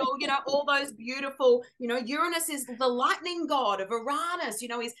 social, all those beautiful, Uranus is the lightning god of Uranus,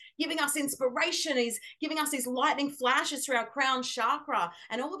 he's giving us inspiration. He's giving us these lightning flashes through our crown chakra.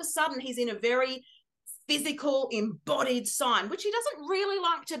 And all of a sudden he's in a very physical, embodied sign, which he doesn't really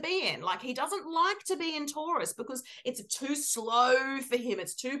like to be in. Like, he doesn't like to be in Taurus because it's too slow for him.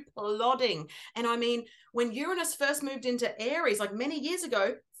 It's too plodding. And when Uranus first moved into Aries, like many years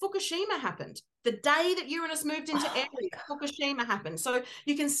ago, Fukushima happened. The day that Uranus moved into Aries, Fukushima happened. So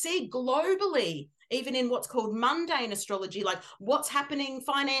you can see globally, even in what's called mundane astrology, like what's happening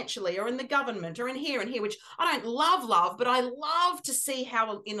financially or in the government or in here and here, which I don't love, but I love to see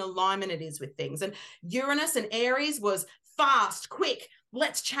how in alignment it is with things. And Uranus and Aries was fast, quick,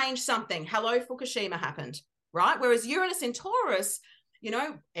 let's change something. Hello, Fukushima happened, right? Whereas Uranus in Taurus,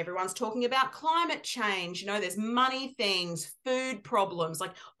 everyone's talking about climate change, there's money things, food problems,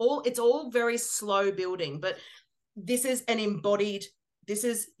 like it's all very slow building. But this is an embodied, it's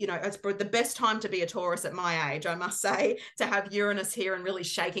the best time to be a Taurus at my age, I must say, to have Uranus here and really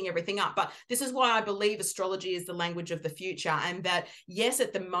shaking everything up. But this is why I believe astrology is the language of the future, and that, yes,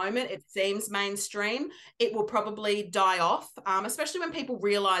 at the moment it seems mainstream. It will probably die off, especially when people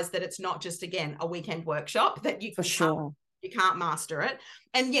realize that it's not just, again, a weekend workshop, that you can't master it.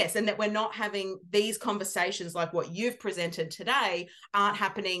 And yes, and that we're not having these conversations like what you've presented today aren't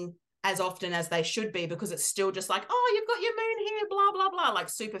happening as often as they should be, because it's still just like, oh, you've got your moon here, blah, blah, blah, like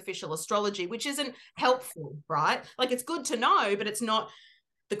superficial astrology, which isn't helpful, right? Like, it's good to know, but it's not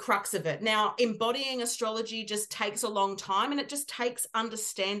the crux of it. Now, embodying astrology just takes a long time, and it just takes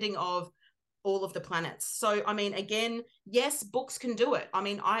understanding of all of the planets. So, I mean, again, yes, books can do it. I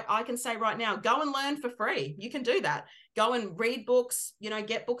mean, I can say right now, go and learn for free. You can do that. Go and read books, you know,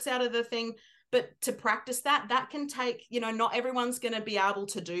 get books out of the thing. But to practice that can take, you know, not everyone's going to be able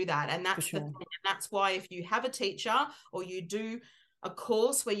to do that. And that's the thing. And that's why if you have a teacher or you do a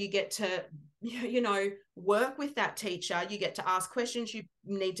course where you get to, you know, work with that teacher, you get to ask questions, you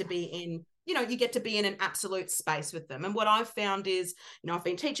need to be in, you know, you get to be in an absolute space with them. And what I've found is, you know, I've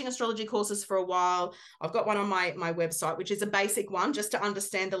been teaching astrology courses for a while. I've got one on my website, which is a basic one just to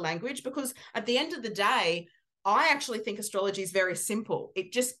understand the language, because at the end of the day, I actually think astrology is very simple.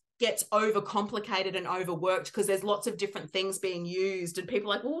 It just gets overcomplicated and overworked because there's lots of different things being used and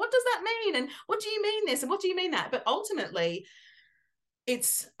people are like, well, what does that mean? And what do you mean this? And what do you mean that? But ultimately,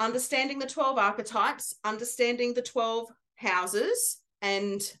 it's understanding the 12 archetypes, understanding the 12 houses,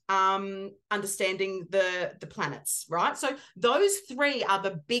 and understanding the planets, right? So those three are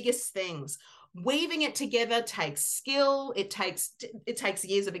the biggest things. Weaving it together takes skill, it takes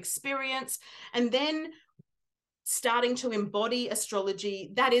years of experience, and then starting to embody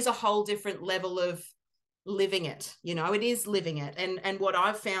astrology, that is a whole different level of living it. You know, it is living it. And what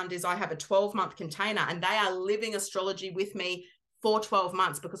I've found is I have a 12-month container and they are living astrology with me for 12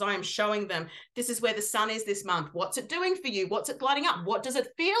 months, because I am showing them, this is where the sun is this month. What's it doing for you? What's it lighting up? What does it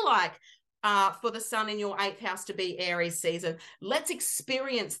feel like for the sun in your 8th house to be Aries season? Let's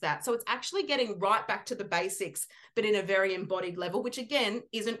experience that. So it's actually getting right back to the basics, but in a very embodied level, which again,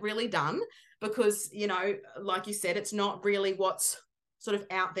 isn't really done because, you know, like you said, it's not really what's sort of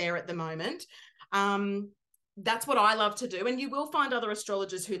out there at the moment. That's what I love to do. And you will find other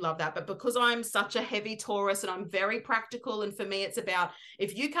astrologers who love that. But because I'm such a heavy Taurus and I'm very practical, and for me, it's about,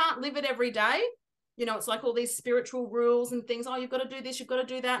 if you can't live it every day, you know, it's like all these spiritual rules and things. Oh, you've got to do this, you've got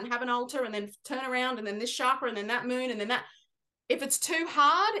to do that, and have an altar, and then turn around, and then this chakra, and then that moon, and then that. If it's too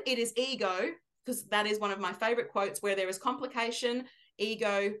hard, it is ego, because that is one of my favorite quotes, where there is complication,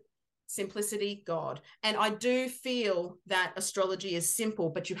 ego, simplicity, God. And I do feel that astrology is simple,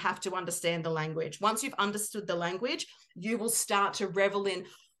 but you have to understand the language. Once you've understood the language, you will start to revel in,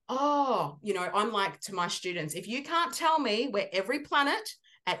 oh, you know, I'm like to my students, if you can't tell me where every planet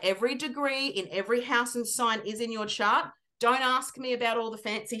at every degree in every house and sign is in your chart, don't ask me about all the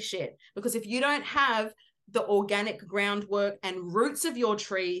fancy shit. Because if you don't have the organic groundwork and roots of your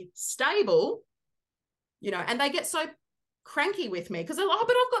tree stable, you know, and they get so cranky with me because they're like, oh,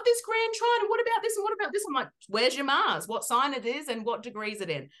 but I've got this grand trine, and what about this, and what about this? I'm like, where's your Mars? What sign it is and what degree is it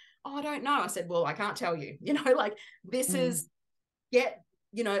in? Oh, I don't know. I said, well, I can't tell you. You know, like this is,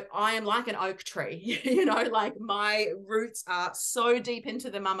 you know, I am like an oak tree, you know, like my roots are so deep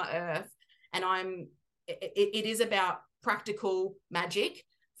into the Mama Earth, and it is about practical magic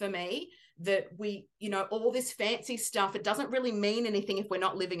for me, that we, you know, all this fancy stuff, it doesn't really mean anything if we're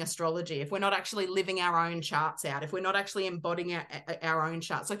not living astrology, if we're not actually living our own charts out, if we're not actually embodying our own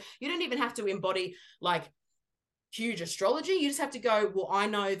charts. So you don't even have to embody like huge astrology. You just have to go, well, I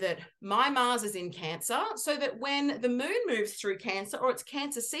know that my Mars is in Cancer, so that when the moon moves through Cancer or it's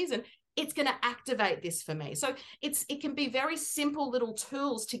Cancer season, it's going to activate this for me. So it can be very simple little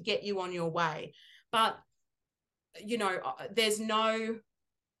tools to get you on your way. But, you know, there's no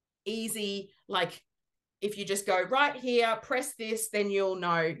easy, like, if you just go right here, press this, then you'll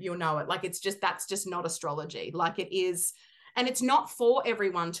know it. Like, it's just, that's just not astrology. Like it is. And it's not for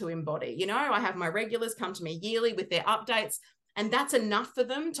everyone to embody. You know, I have my regulars come to me yearly with their updates, and that's enough for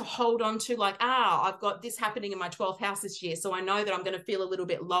them to hold on to, like, I've got this happening in my 12th house this year, so I know that I'm going to feel a little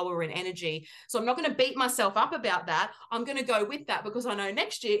bit lower in energy. So I'm not going to beat myself up about that. I'm going to go with that because I know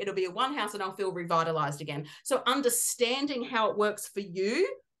next year it'll be a 1 house and I'll feel revitalized again. So understanding how it works for you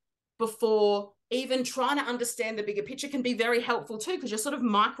before even trying to understand the bigger picture can be very helpful too, because you're sort of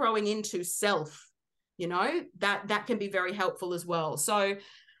microing into self. You know, that can be very helpful as well. So,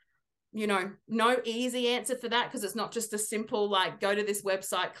 you know, no easy answer for that, because it's not just a simple, like, go to this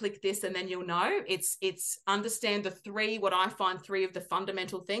website, click this, and then you'll know. It's understand what I find 3 of the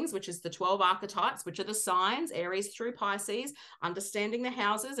fundamental things, which is the 12 archetypes, which are the signs, Aries through Pisces, understanding the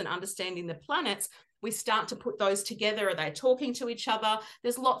houses and understanding the planets. We start to put those together. Are they talking to each other?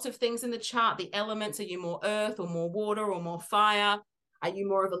 There's lots of things in the chart. The elements, are you more earth or more water or more fire? Are you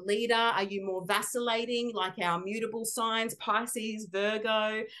more of a leader? Are you more vacillating, like our mutable signs, Pisces,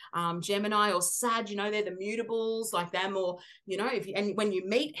 Virgo, Gemini or Sag? You know, they're the mutables, like they're more, you know, and when you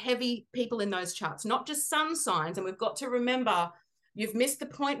meet heavy people in those charts, not just sun signs, and we've got to remember, you've missed the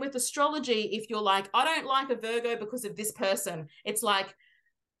point with astrology if you're like, I don't like a Virgo because of this person. It's like,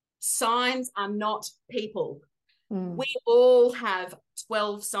 signs are not people. We all have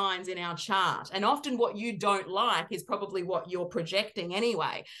 12 signs in our chart, and often what you don't like is probably what you're projecting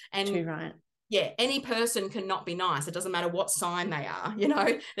anyway. And too right. Yeah, any person can not be nice. It doesn't matter what sign they are.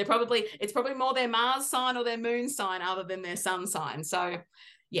 It's probably more their Mars sign or their moon sign other than their sun sign. So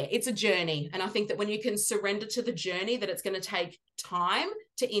yeah, it's a journey. And I think that when you can surrender to the journey, that it's going to take time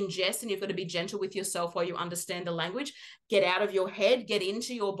to ingest, and you've got to be gentle with yourself while you understand the language. Get out of your head, get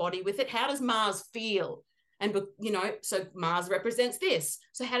into your body with it. How does Mars feel? And, so Mars represents this.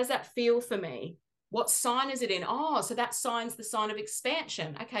 So how does that feel for me? What sign is it in? Oh, so that sign's the sign of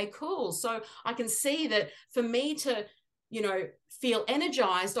expansion. Okay, cool. So I can see that for me to, feel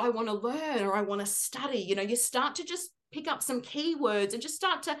energized, I want to learn or I want to study. You start to just pick up some keywords and just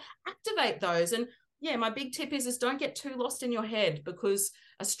start to activate those. And yeah, my big tip is don't get too lost in your head, because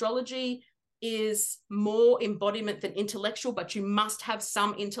astrology is more embodiment than intellectual, but you must have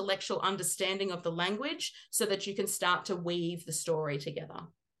some intellectual understanding of the language so that you can start to weave the story together.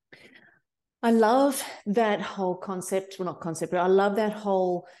 I love that whole concept, well, not concept, but I love that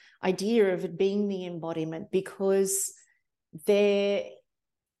whole idea of it being the embodiment, because there,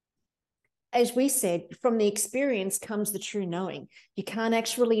 as we said, from the experience comes the true knowing. You can't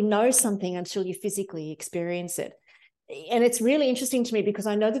actually know something until you physically experience it. And it's really interesting to me, because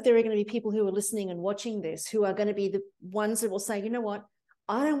I know that there are going to be people who are listening and watching this who are going to be the ones that will say, you know what,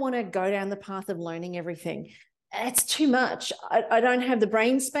 I don't want to go down the path of learning everything. It's too much. I don't have the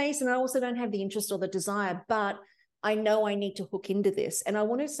brain space, and I also don't have the interest or the desire, but I know I need to hook into this. And I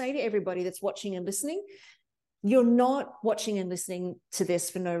want to say to everybody that's watching and listening, you're not watching and listening to this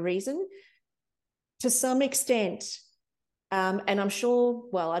for no reason. To some extent, and I'm sure,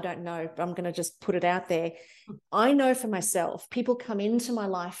 well, I don't know, but I'm going to just put it out there. I know for myself, people come into my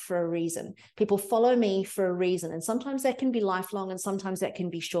life for a reason. People follow me for a reason. And sometimes that can be lifelong and sometimes that can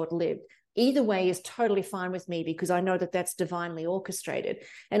be short-lived. Either way is totally fine with me, because I know that that's divinely orchestrated.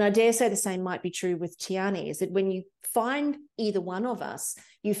 And I dare say the same might be true with Tiani, is that when you find either one of us,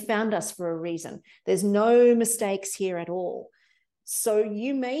 you found us for a reason. There's no mistakes here at all. So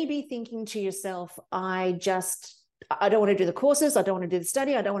you may be thinking to yourself, I don't want to do the courses. I don't want to do the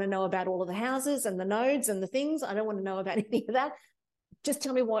study. I don't want to know about all of the houses and the nodes and the things. I don't want to know about any of that. Just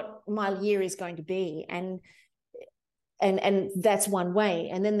tell me what my year is going to be. And that's one way.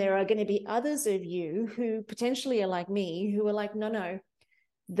 And then there are going to be others of you who potentially are like me, who are like, no,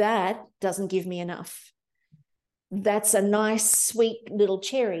 that doesn't give me enough. That's a nice, sweet little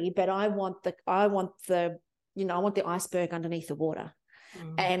cherry, but I want the iceberg underneath the water.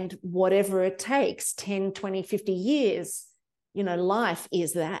 And whatever it takes, 10, 20, 50 years, life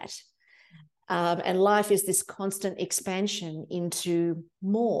is that. And life is this constant expansion into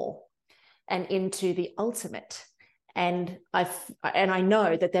more and into the ultimate. And I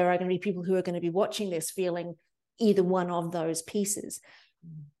know that there are going to be people who are going to be watching this feeling either one of those pieces.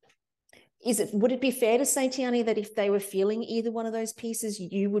 Would it be fair to say, Tiani, that if they were feeling either one of those pieces,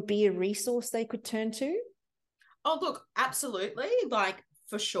 you would be a resource they could turn to? Oh, look, absolutely. Like,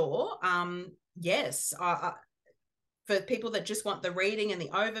 for sure. Yes. For people that just want the reading and the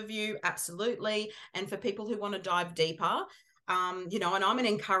overview, absolutely. And for people who want to dive deeper, and I'm an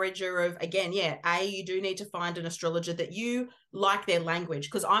encourager of, again, you do need to find an astrologer that you like their language,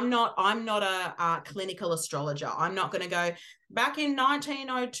 because I'm not a clinical astrologer. I'm not going to go back in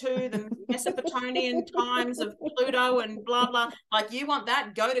 1902, the Mesopotamian times of Pluto and blah, blah. Like, you want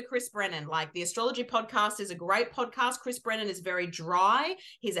that, go to Chris Brennan. Like, the Astrology Podcast is a great podcast. Chris Brennan is very dry.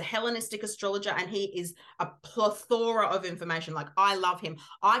 He's a Hellenistic astrologer, and he is a plethora of information. Like, I love him.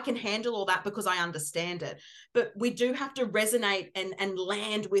 I can handle all that because I understand it. But we do have to resonate and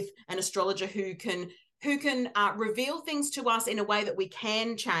land with an astrologer who can reveal things to us in a way that we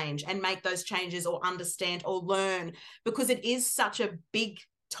can change and make those changes or understand or learn, because it is such a big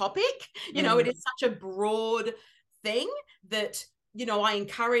topic. It is such a broad thing that, I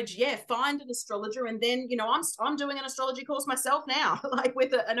encourage, find an astrologer. And then, I'm doing an astrology course myself now, like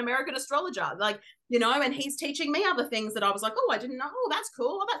with an American astrologer, like, and he's teaching me other things that I was like, oh, I didn't know. Oh, that's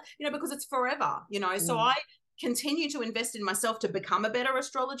cool. Because it's forever, so I continue to invest in myself to become a better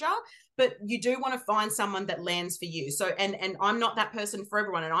astrologer, but you do want to find someone that lands for you. So, and I'm not that person for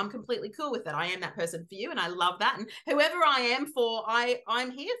everyone, and I'm completely cool with that. I am that person for you, and I love that. And whoever I am for,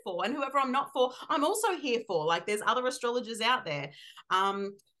 I'm here for, and whoever I'm not for, I'm also here for. Like, there's other astrologers out there.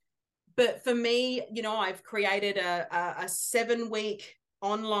 But for me, I've created a 7-week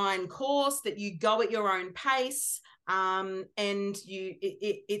online course that you go at your own pace, and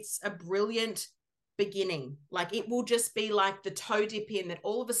it's a brilliant beginning. Like, it will just be like the toe dip in, that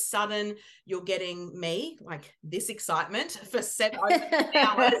all of a sudden you're getting me, like, this excitement for 7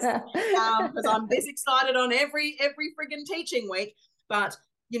 hours, because I'm this excited on every friggin' teaching week. But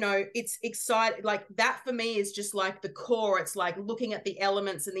you know, it's exciting. Like that for me is just like the core. It's like looking at the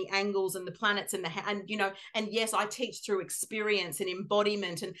elements and the angles and the planets and and you know, and yes, I teach through experience and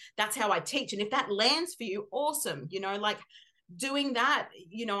embodiment, and that's how I teach. And if that lands for you, awesome. You know, like doing that,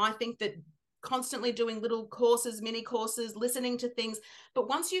 you know, I think that constantly doing little courses, mini courses, listening to things. But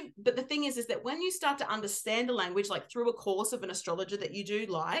the thing is that when you start to understand a language, like through a course of an astrologer that you do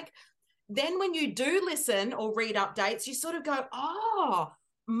like, then when you do listen or read updates, you sort of go, oh,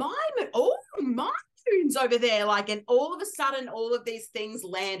 my moon's over there. Like, and all of a sudden, all of these things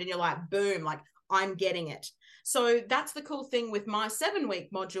land and you're like, boom, like I'm getting it. So that's the cool thing with my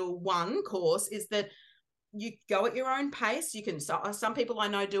 7-week module 1 course, is that you go at your own pace. You can, some people I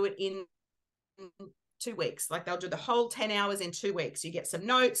know do it in 2 weeks. Like they'll do the whole 10 hours in 2 weeks. You get some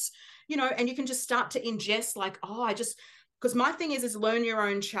notes, you know, and you can just start to ingest like, because my thing is learn your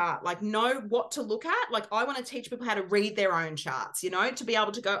own chart, like know what to look at. Like I want to teach people how to read their own charts, you know, to be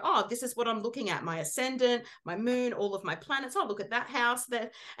able to go, oh, this is what I'm looking at, my ascendant, my moon, all of my planets. Oh, look at that house there.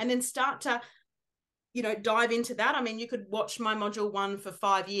 And then start to, you know, dive into that. I mean, you could watch my module 1 for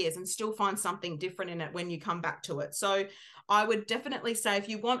 5 years and still find something different in it when you come back to it. So I would definitely say if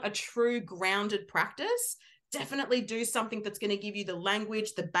you want a true grounded practice, definitely do something that's going to give you the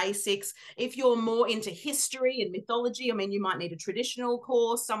language, the basics. If you're more into history and mythology, I mean, you might need a traditional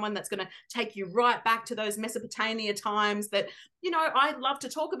course, someone that's going to take you right back to those Mesopotamia times that, you know, I love to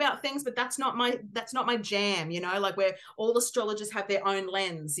talk about things, but that's not my jam, you know, like where all astrologers have their own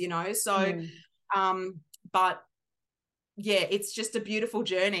lens, you know, so, but yeah, it's just a beautiful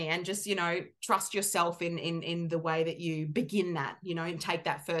journey, and just, you know, trust yourself in the way that you begin that, you know, and take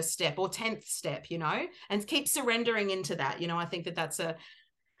that first step or 10th step, you know, and keep surrendering into that. You know, I think that that's a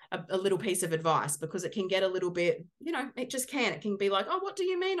little piece of advice, because it can get a little bit, you know, it can be like, oh, what do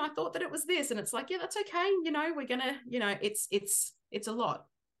you mean? I thought that it was this. And it's like, yeah, that's okay. You know, we're going to, you know, it's a lot.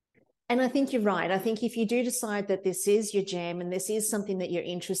 And I think you're right. I think if you do decide that this is your jam and this is something that you're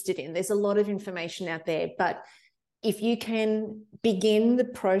interested in, there's a lot of information out there, but if you can begin the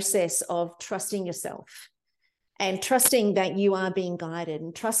process of trusting yourself and trusting that you are being guided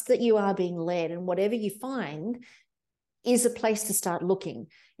and trust that you are being led, and whatever you find is a place to start looking.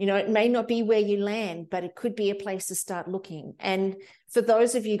 You know, it may not be where you land, but it could be a place to start looking. And for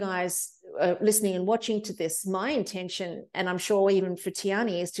those of you guys listening and watching to this, my intention, and I'm sure even for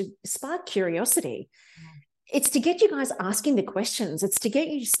Tiani, is to spark curiosity. It's to get you guys asking the questions. It's to get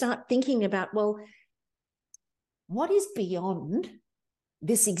you to start thinking about, well, what is beyond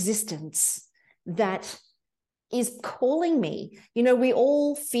this existence that is calling me? You know, we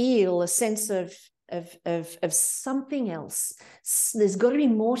all feel a sense of something else. There's got to be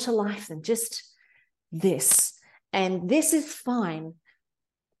more to life than just this. And this is fine,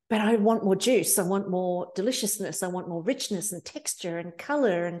 but I want more juice. I want more deliciousness. I want more richness and texture and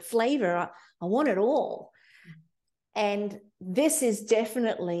color and flavor. I want it all. And this is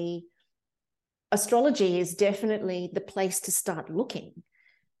definitely, astrology is definitely the place to start looking,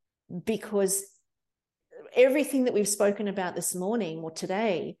 because everything that we've spoken about this morning or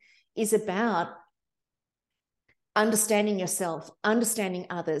today is about understanding yourself, understanding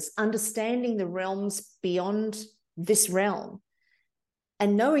others, understanding the realms beyond this realm,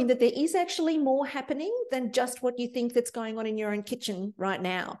 and knowing that there is actually more happening than just what you think that's going on in your own kitchen right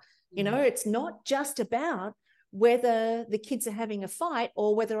now. You know, it's not just about whether the kids are having a fight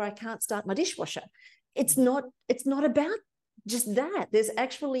or whether I can't start my dishwasher. It's not about just that. There's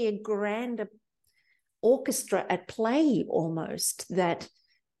actually a grand orchestra at play almost that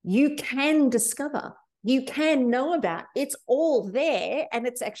you can discover, you can know about. It's all there, and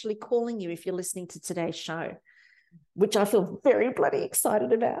it's actually calling you if you're listening to today's show, which I feel very bloody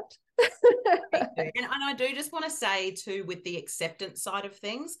excited about. And I do just want to say too, with the acceptance side of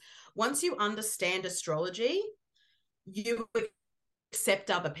things, once you understand astrology, you accept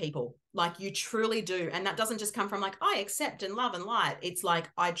other people, like you truly do. And that doesn't just come from like, I accept and love and light. It's like,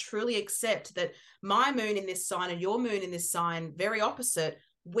 I truly accept that my moon in this sign and your moon in this sign, very opposite.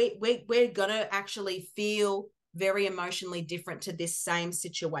 We're gonna actually feel very emotionally different to this same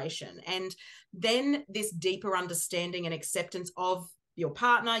situation. And then this deeper understanding and acceptance of your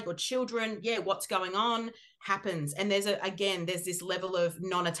partner, your children, what's going on happens. And there's this level of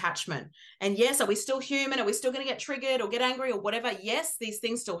non-attachment. And yes, are we still human? Are we still going to get triggered or get angry or whatever? Yes, these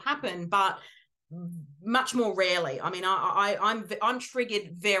things still happen, but much more rarely. I mean, I'm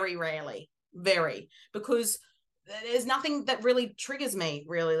triggered very rarely, because there's nothing that really triggers me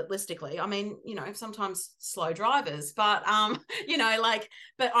realistically. I mean, you know, sometimes slow drivers, but you know, like,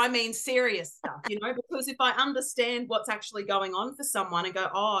 but I mean serious stuff, you know, because if I understand what's actually going on for someone and go,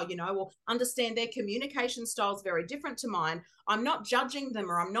 oh, you know, well, understand their communication style is very different to mine, I'm not judging them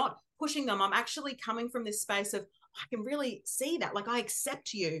or I'm not pushing them. I'm actually coming from this space of, I can really see that. Like, I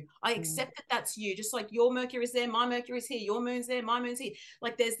accept you. I accept that that's you. Just like your Mercury is there, my Mercury is here, your moon's there, my moon's here.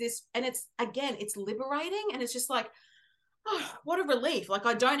 Like, there's this, and it's, again, it's liberating. And it's just like, oh, what a relief. Like,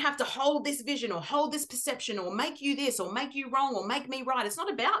 I don't have to hold this vision or hold this perception or make you this or make you wrong or make me right. It's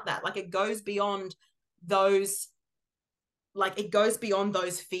not about that. Like, it goes beyond those, like, it goes beyond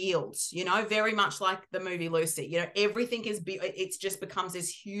those fields, you know, very much like the movie Lucy. You know, everything is, it's just becomes this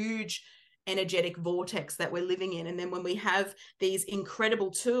huge energetic vortex that we're living in. And then when we have these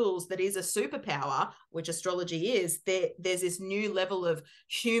incredible tools that is a superpower, which astrology is, there's this new level of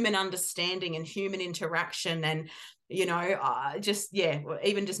human understanding and human interaction. And, you know, just, yeah,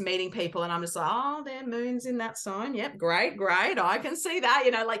 even just meeting people and I'm just like, oh, their moon's in that sign. Yep, great. I can see that. You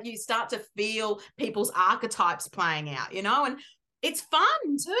know, like, you start to feel people's archetypes playing out, you know, and it's fun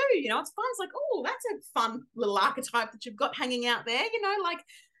too, you know, it's fun. It's like, oh, that's a fun little archetype that you've got hanging out there, you know, like,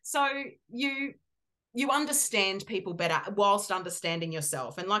 so you understand people better whilst understanding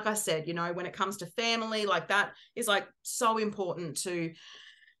yourself. And like I said, you know, when it comes to family, like, that is like so important to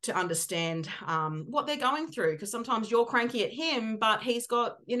understand what they're going through, because sometimes you're cranky at him, but he's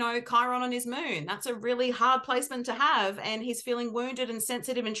got, you know, Chiron on his moon. That's a really hard placement to have, and he's feeling wounded and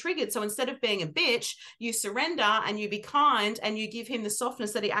sensitive and triggered. So instead of being a bitch, you surrender and you be kind and you give him the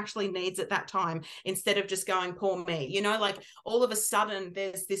softness that he actually needs at that time, instead of just going, poor me, you know, like, all of a sudden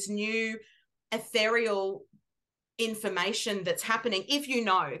there's this new ethereal information that's happening, if you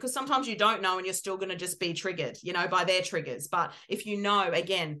know, because sometimes you don't know and you're still going to just be triggered, you know, by their triggers. But if you know,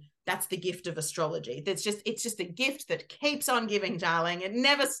 again, that's the gift of astrology. It's just a gift that keeps on giving, darling. It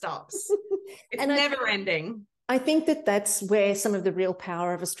never stops. It's never ending. I think that that's where some of the real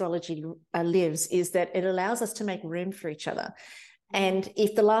power of astrology lives, is that it allows us to make room for each other. And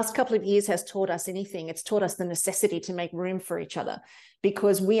if the last couple of years has taught us anything, it's taught us the necessity to make room for each other,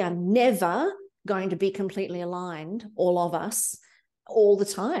 because we are never going to be completely aligned, all of us, all the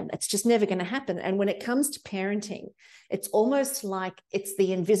time. It's just never going to happen. And when it comes to parenting, it's almost like it's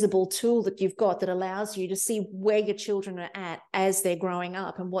the invisible tool that you've got that allows you to see where your children are at as they're growing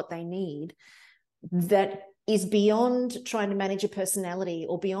up and what they need, that is beyond trying to manage a personality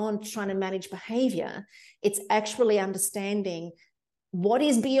or beyond trying to manage behavior. It's actually understanding what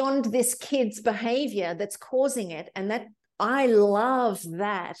is beyond this kid's behavior that's causing it. And that, I love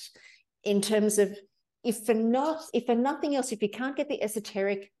that. In terms of, if for nothing else, if you can't get the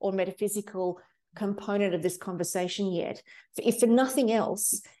esoteric or metaphysical component of this conversation yet, if for nothing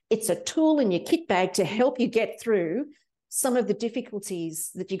else, it's a tool in your kit bag to help you get through some of the difficulties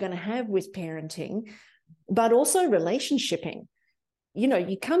that you're going to have with parenting, but also relationshiping. You know,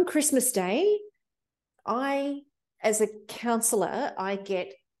 you come Christmas Day, as a counselor, I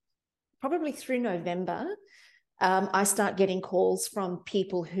get probably through November, I start getting calls from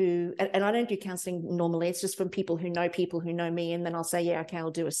people who, and I don't do counseling normally, it's just from people who know me, and then I'll say, yeah, okay,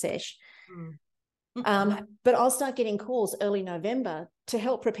 I'll do a sesh. But I'll start getting calls early November to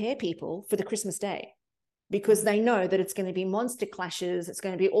help prepare people for the Christmas Day, because they know that it's going to be monster clashes, it's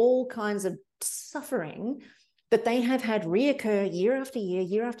going to be all kinds of suffering that they have had reoccur year after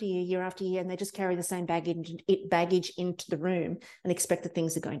year, and they just carry the same baggage into the room and expect that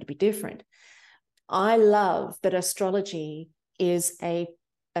things are going to be different. I love that astrology is a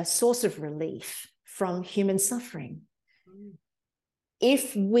source of relief from human suffering.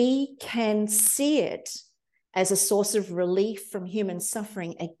 If we can see it as a source of relief from human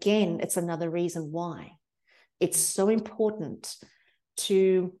suffering, again, it's another reason why it's so important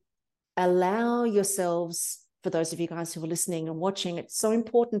to allow yourselves, for those of you guys who are listening and watching, it's so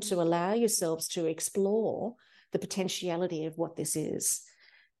important to allow yourselves to explore the potentiality of what this is.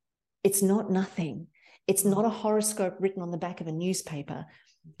 It's not nothing. It's not a horoscope written on the back of a newspaper.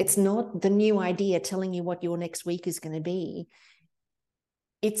 It's not the new idea telling you what your next week is going to be.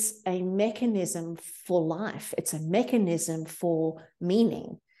 It's a mechanism for life. It's a mechanism for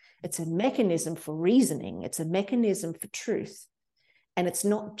meaning. It's a mechanism for reasoning. It's a mechanism for truth. And it's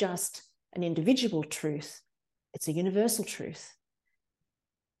not just an individual truth. It's a universal truth.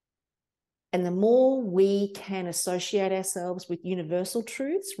 And the more we can associate ourselves with universal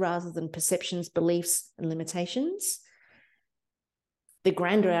truths rather than perceptions, beliefs, and limitations, the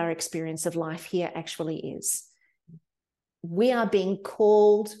grander our experience of life here actually is. We are being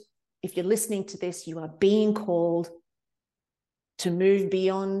called, if you're listening to this, you are being called to move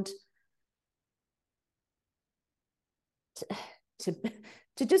beyond to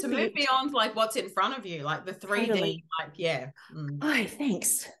just to move beyond like what's in front of you, like the 3D, totally. like, yeah. Oh,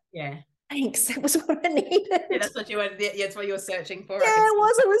 thanks. Yeah. Thanks. That was what I needed. Yeah, that's what you were. That's what you were searching for. Yeah, I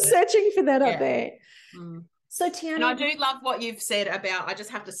was searching for that up Yeah. there. Mm. So Tiana, and I do love what you've said about, I just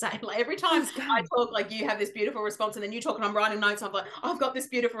have to say, like every time I talk, like you have this beautiful response and then you talk and I'm writing notes. I'm like, I've got this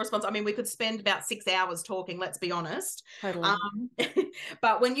beautiful response. I mean, we could spend about 6 hours talking, let's be honest. Totally.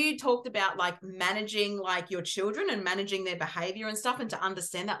 But when you talked about like managing like your children and managing their behavior and stuff, and to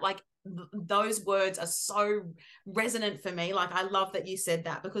understand that, like those words are so resonant for me. Like I love that you said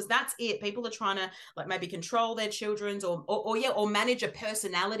that, because that's it. People are trying to like maybe control their children's or manage a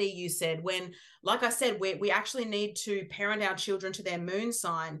personality, you said, when, like I said, we actually need to parent our children to their moon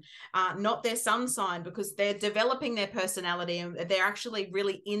sign, not their sun sign, because they're developing their personality and they're actually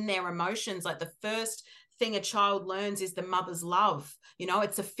really in their emotions. Like the first thing a child learns is the mother's love. You know,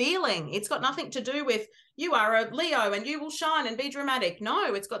 it's a feeling. It's got nothing to do with you are a Leo and you will shine and be dramatic.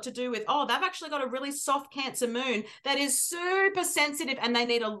 No, it's got to do with, oh, they've actually got a really soft Cancer moon that is super sensitive and they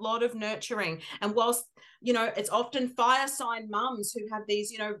need a lot of nurturing. And whilst, you know, it's often fire sign mums who have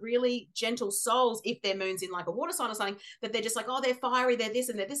these, you know, really gentle souls, if their moon's in like a water sign or something, that they're just like, oh, they're fiery, they're this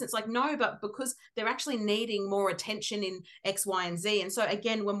and they're this. It's like, no, but because they're actually needing more attention in X, Y, and Z. And so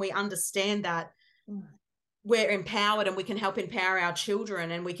again, when we understand that, we're empowered and we can help empower our children,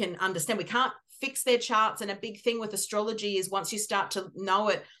 and we can understand we can't fix their charts. And a big thing with astrology is once you start to know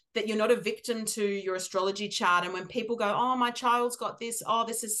it, that you're not a victim to your astrology chart. And when people go, oh, my child's got this, oh,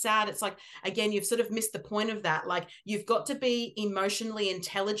 this is sad, it's like, again, you've sort of missed the point of that. Like you've got to be emotionally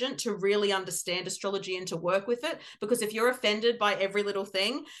intelligent to really understand astrology and to work with it. Because if you're offended by every little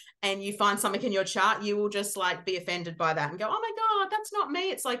thing and you find something in your chart, you will just like be offended by that and go, oh my God, that's not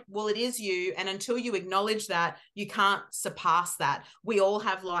me. It's like, well, it is you. And until you acknowledge that, you can't surpass that. We all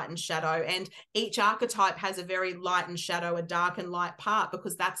have light and shadow, and each archetype has a very light and shadow, a dark and light part,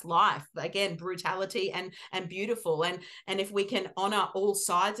 because that's life. Again, brutality and beautiful. And if we can honor all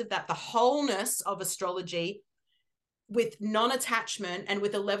sides of that, the wholeness of astrology, with non-attachment and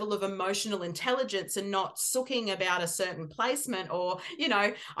with a level of emotional intelligence, and not sooking about a certain placement, or, you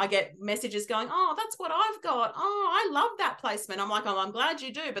know, I get messages going, oh, that's what I've got. Oh, I love that placement. I'm like, oh, I'm glad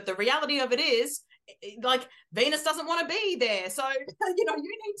you do. But the reality of it is, like, Venus doesn't want to be there. So, you know,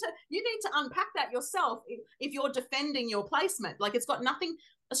 you need to unpack that yourself if you're defending your placement. Like, it's got nothing.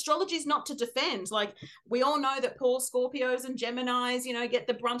 Astrology is not to defend. Like, we all know that poor Scorpios and Geminis, you know, get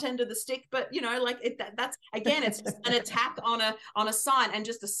the brunt end of the stick, but, you know, like that's again, it's just an attack on a sign. And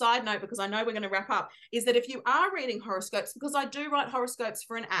just a side note, because I know we're going to wrap up, is that if you are reading horoscopes, because I do write horoscopes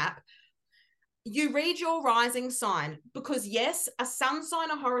for an app, you read your rising sign, because yes, a sun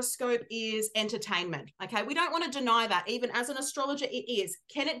sign, a horoscope is entertainment. Okay. We don't want to deny that. Even as an astrologer, it is.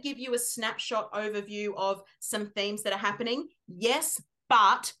 Can it give you a snapshot overview of some themes that are happening? Yes,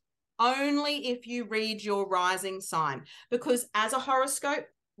 but only if you read your rising sign. Because as a horoscope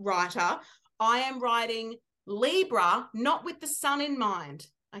writer, I am writing Libra, not with the sun in mind.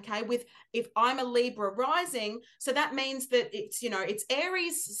 Okay, with, if I'm a Libra rising, so that means that it's, you know, it's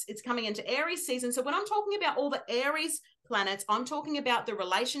Aries, it's coming into Aries season. So when I'm talking about all the Aries planets, I'm talking about the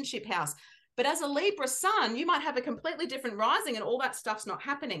relationship house. But as a Libra sun, you might have a completely different rising and all that stuff's not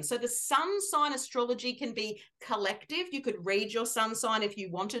happening. So the sun sign astrology can be collective. You could read your sun sign if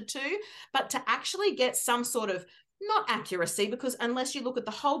you wanted to, but to actually get some sort of, not accuracy, because unless you look at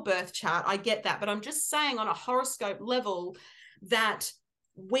the whole birth chart, I get that. But I'm just saying on a horoscope level that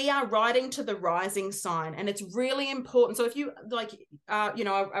we are writing to the rising sign, and it's really important. So if you like, you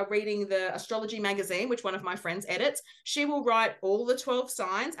know, are reading the Astrology Magazine, which one of my friends edits, she will write all the 12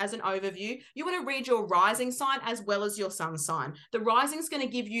 signs as an overview. You want to read your rising sign as well as your sun sign. The rising is going to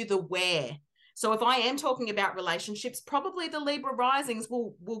give you the where. So if I am talking about relationships, probably the Libra risings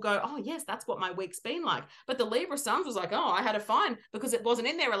will go, oh, yes, that's what my week's been like. But the Libra suns was like, oh, I had a fine, because it wasn't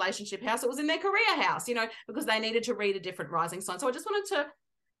in their relationship house. It was in their career house, you know, because they needed to read a different rising sign. So I just wanted to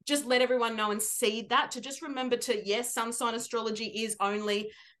just let everyone know and see that, to just remember to, yes, sun sign astrology is only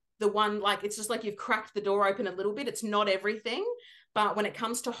the one, like, it's just like you've cracked the door open a little bit. It's not everything. But when it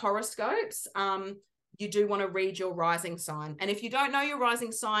comes to horoscopes, you do want to read your rising sign. And if you don't know your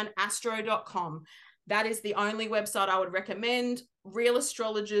rising sign, astro.com. That is the only website I would recommend. Real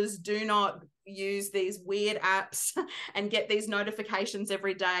astrologers do not use these weird apps and get these notifications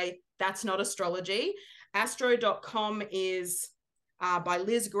every day. That's not astrology. Astro.com is by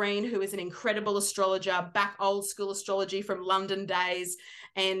Liz Green, who is an incredible astrologer, back old school astrology from London days,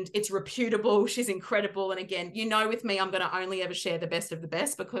 and it's reputable. She's incredible. And again, with me, I'm going to only ever share the best of the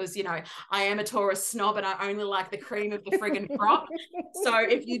best because, I am a Taurus snob and I only like the cream of the friggin' crop. So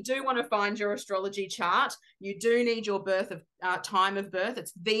if you do want to find your astrology chart, you do need your time of birth.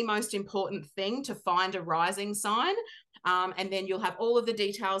 It's the most important thing to find a rising sign. And then you'll have all of the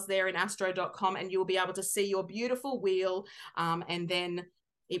details there in astro.com, and you'll be able to see your beautiful wheel. And then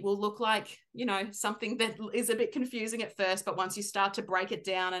it will look like, something that is a bit confusing at first, but once you start to break it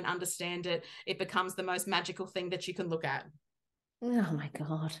down and understand it, it becomes the most magical thing that you can look at. Oh my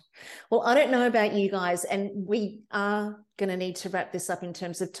God. Well, I don't know about you guys, and we are going to need to wrap this up in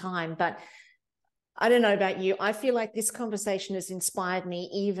terms of time, but I don't know about you. I feel like this conversation has inspired me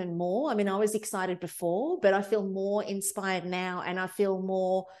even more. I mean, I was excited before, but I feel more inspired now, and I feel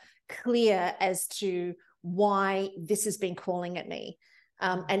more clear as to why this has been calling at me.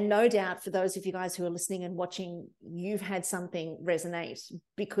 And no doubt for those of you guys who are listening and watching, you've had something resonate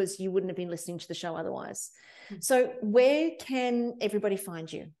because you wouldn't have been listening to the show otherwise. So where can everybody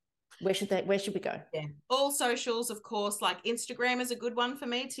find you? Where should we go? Yeah, all socials, of course. Like Instagram is a good one for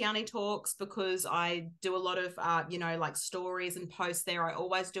me, Tiani Talks, because I do a lot of like stories and posts there. I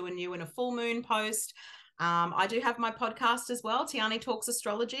always do a new and a full moon post. I do have my podcast as well, Tiani Talks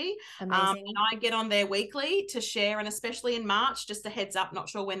Astrology. Amazing. And I get on there weekly to share, and especially in March, just a heads up, not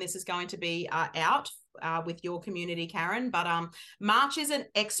sure when this is going to be out with your community, Karen, but March is an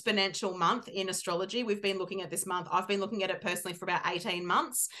exponential month in astrology. We've been looking at this month. I've been looking at it personally for about 18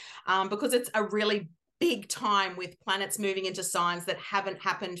 months because it's a really big time with planets moving into signs that haven't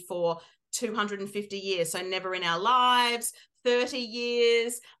happened for 250 years. So never in our lives. 30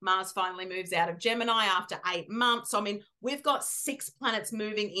 years. Mars finally moves out of Gemini after 8 months. So, I mean, we've got 6 planets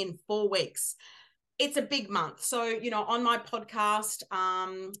moving in 4 weeks. It's a big month. So, on my podcast,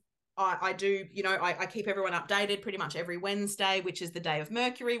 I do, I keep everyone updated pretty much every Wednesday, which is the day of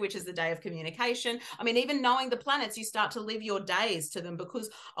Mercury, which is the day of communication. I mean, even knowing the planets, you start to live your days to them,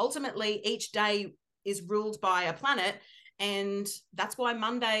 because ultimately each day is ruled by a planet. And that's why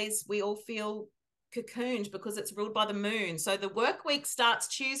Mondays we all feel cocooned, because it's ruled by the moon. So the work week starts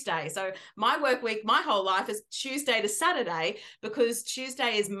Tuesday. So my work week, my whole life, is Tuesday to Saturday, because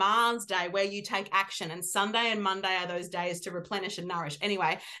Tuesday is Mars Day, where you take action, and Sunday and Monday are those days to replenish and nourish.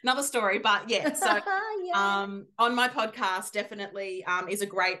 Anyway, another story, but yeah. So yeah. On my podcast, definitely is a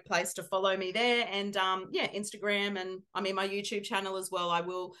great place to follow me there, and Instagram, and I mean my YouTube channel as well.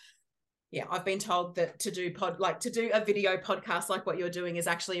 I've been told that to do a video podcast like what you're doing is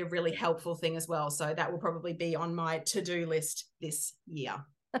actually a really helpful thing as well. So that will probably be on my to-do list this year.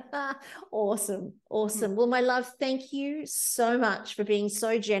 Awesome. Well, my love, thank you so much for being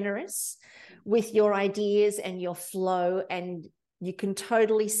so generous with your ideas and your flow. And you can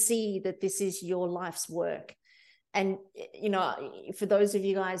totally see that this is your life's work. And, for those of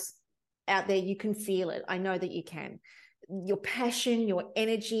you guys out there, you can feel it. I know that you can. Your passion, your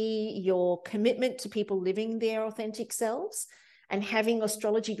energy, your commitment to people living their authentic selves, and having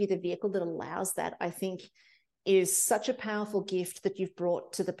astrology be the vehicle that allows that, I think, is such a powerful gift that you've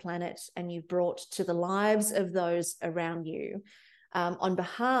brought to the planet and you've brought to the lives of those around you. On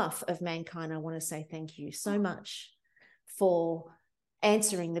behalf of mankind, I want to say thank you so much for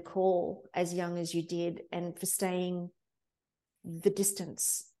answering the call as young as you did, and for staying the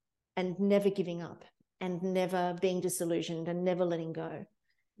distance and never giving up, and never being disillusioned, and never letting go.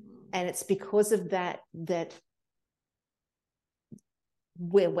 And it's because of that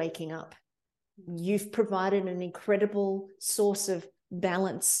we're waking up. You've provided an incredible source of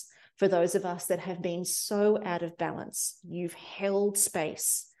balance for those of us that have been so out of balance. You've held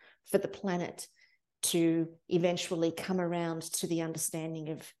space for the planet to eventually come around to the understanding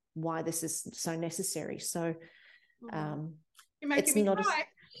of why this is so necessary. So you're making me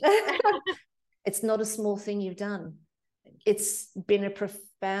cry. It's not a small thing you've done. It's been a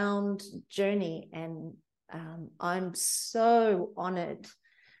profound journey, and I'm so honored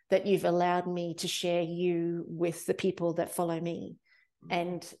that you've allowed me to share you with the people that follow me.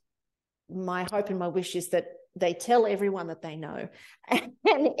 And my hope and my wish is that they tell everyone that they know,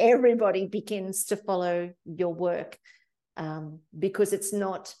 and everybody begins to follow your work, because it's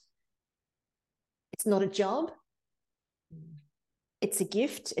not a job. It's a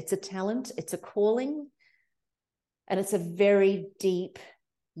gift, it's a talent, it's a calling, and it's a very deep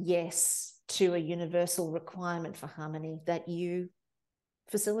yes to a universal requirement for harmony that you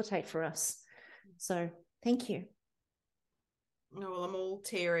facilitate for us. So thank you. Oh, well, I'm all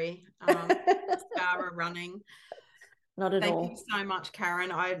teary. Mascara running. Not at all. Thank you so much,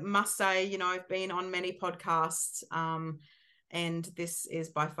 Karen. I must say, I've been on many podcasts, and this is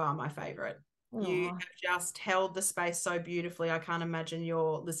by far my favorite. You have just held the space so beautifully. I can't imagine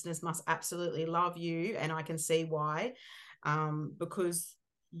your listeners must absolutely love you, and I can see why, because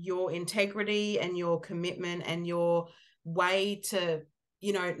your integrity and your commitment and your way to,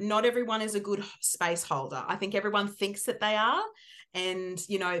 you know, not everyone is a good space holder. I think everyone thinks that they are. And,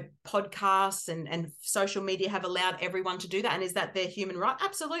 you know, podcasts and social media have allowed everyone to do that. And is that their human right?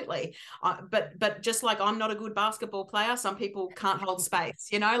 Absolutely. But just like I'm not a good basketball player, some people can't hold space,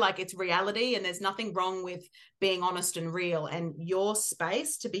 you know, like it's reality, and there's nothing wrong with being honest and real. And your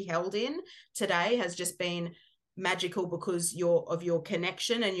space to be held in today has just been magical because of your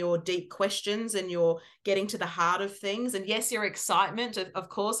connection and your deep questions and your getting to the heart of things. And yes, your excitement, of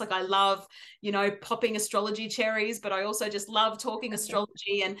course, like I love, you know, popping astrology cherries, but I also just love talking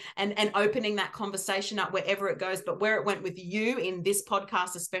astrology and opening that conversation up wherever it goes. But where it went with you in this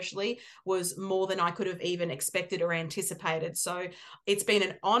podcast especially was more than I could have even expected or anticipated. So it's been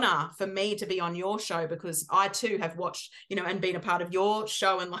an honor for me to be on your show, because I too have watched, you know, and been a part of your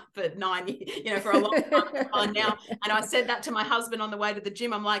show and like for 9 years, you know, for a long time now. And I said that to my husband on the way to the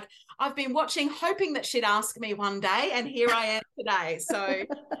gym. I'm like, I've been watching, hoping that she'd ask me one day, and here I am today. So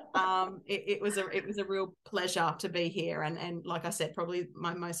it was a real pleasure to be here, and like I said, probably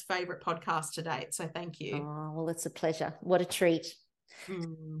my most favorite podcast to date. So thank you. Oh, well, it's a pleasure. What a treat.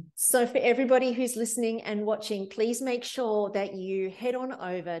 So for everybody who's listening and watching, please make sure that you head on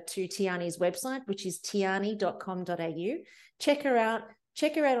over to Tiani's website, which is tiani.com.au. Check her out.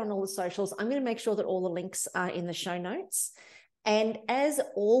 Check her out on all the socials. I'm going to make sure that all the links are in the show notes. And as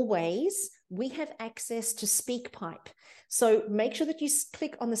always, we have access to SpeakPipe. So make sure that you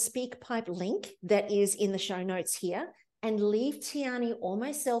click on the SpeakPipe link that is in the show notes here, and leave Tiani or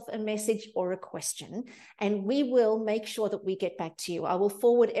myself a message or a question, and we will make sure that we get back to you. I will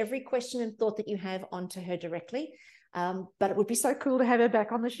forward every question and thought that you have onto her directly. But it would be so cool to have her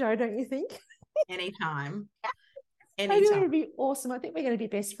back on the show, don't you think? Anytime. I think it would be awesome. I think we're going to be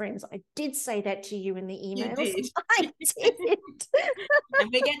best friends. I did say that to you in the emails. You did. I did.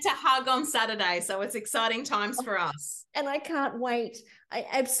 And we get to hug on Saturday, so it's exciting times for us. And I can't wait. I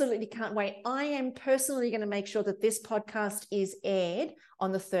absolutely can't wait. I am personally going to make sure that this podcast is aired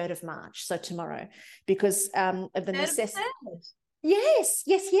on the 3rd of March, so tomorrow, because of the necessity. Yes.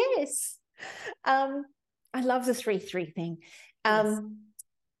 I love the 3-3 thing. Yes.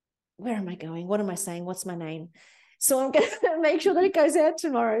 Where am I going? What am I saying? What's my name? So I'm going to make sure that it goes out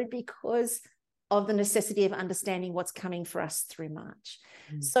tomorrow because of the necessity of understanding what's coming for us through March.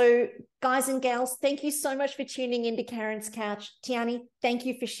 So guys and gals, thank you so much for tuning into Karen's Couch. Tiani, thank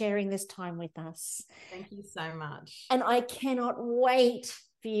you for sharing this time with us. Thank you so much. And I cannot wait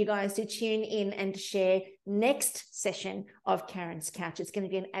for you guys to tune in and share next session of Karen's Couch. It's going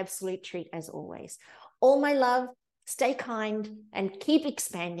to be an absolute treat as always. All my love, stay kind and keep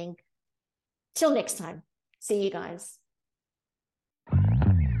expanding. Till next time. See you guys.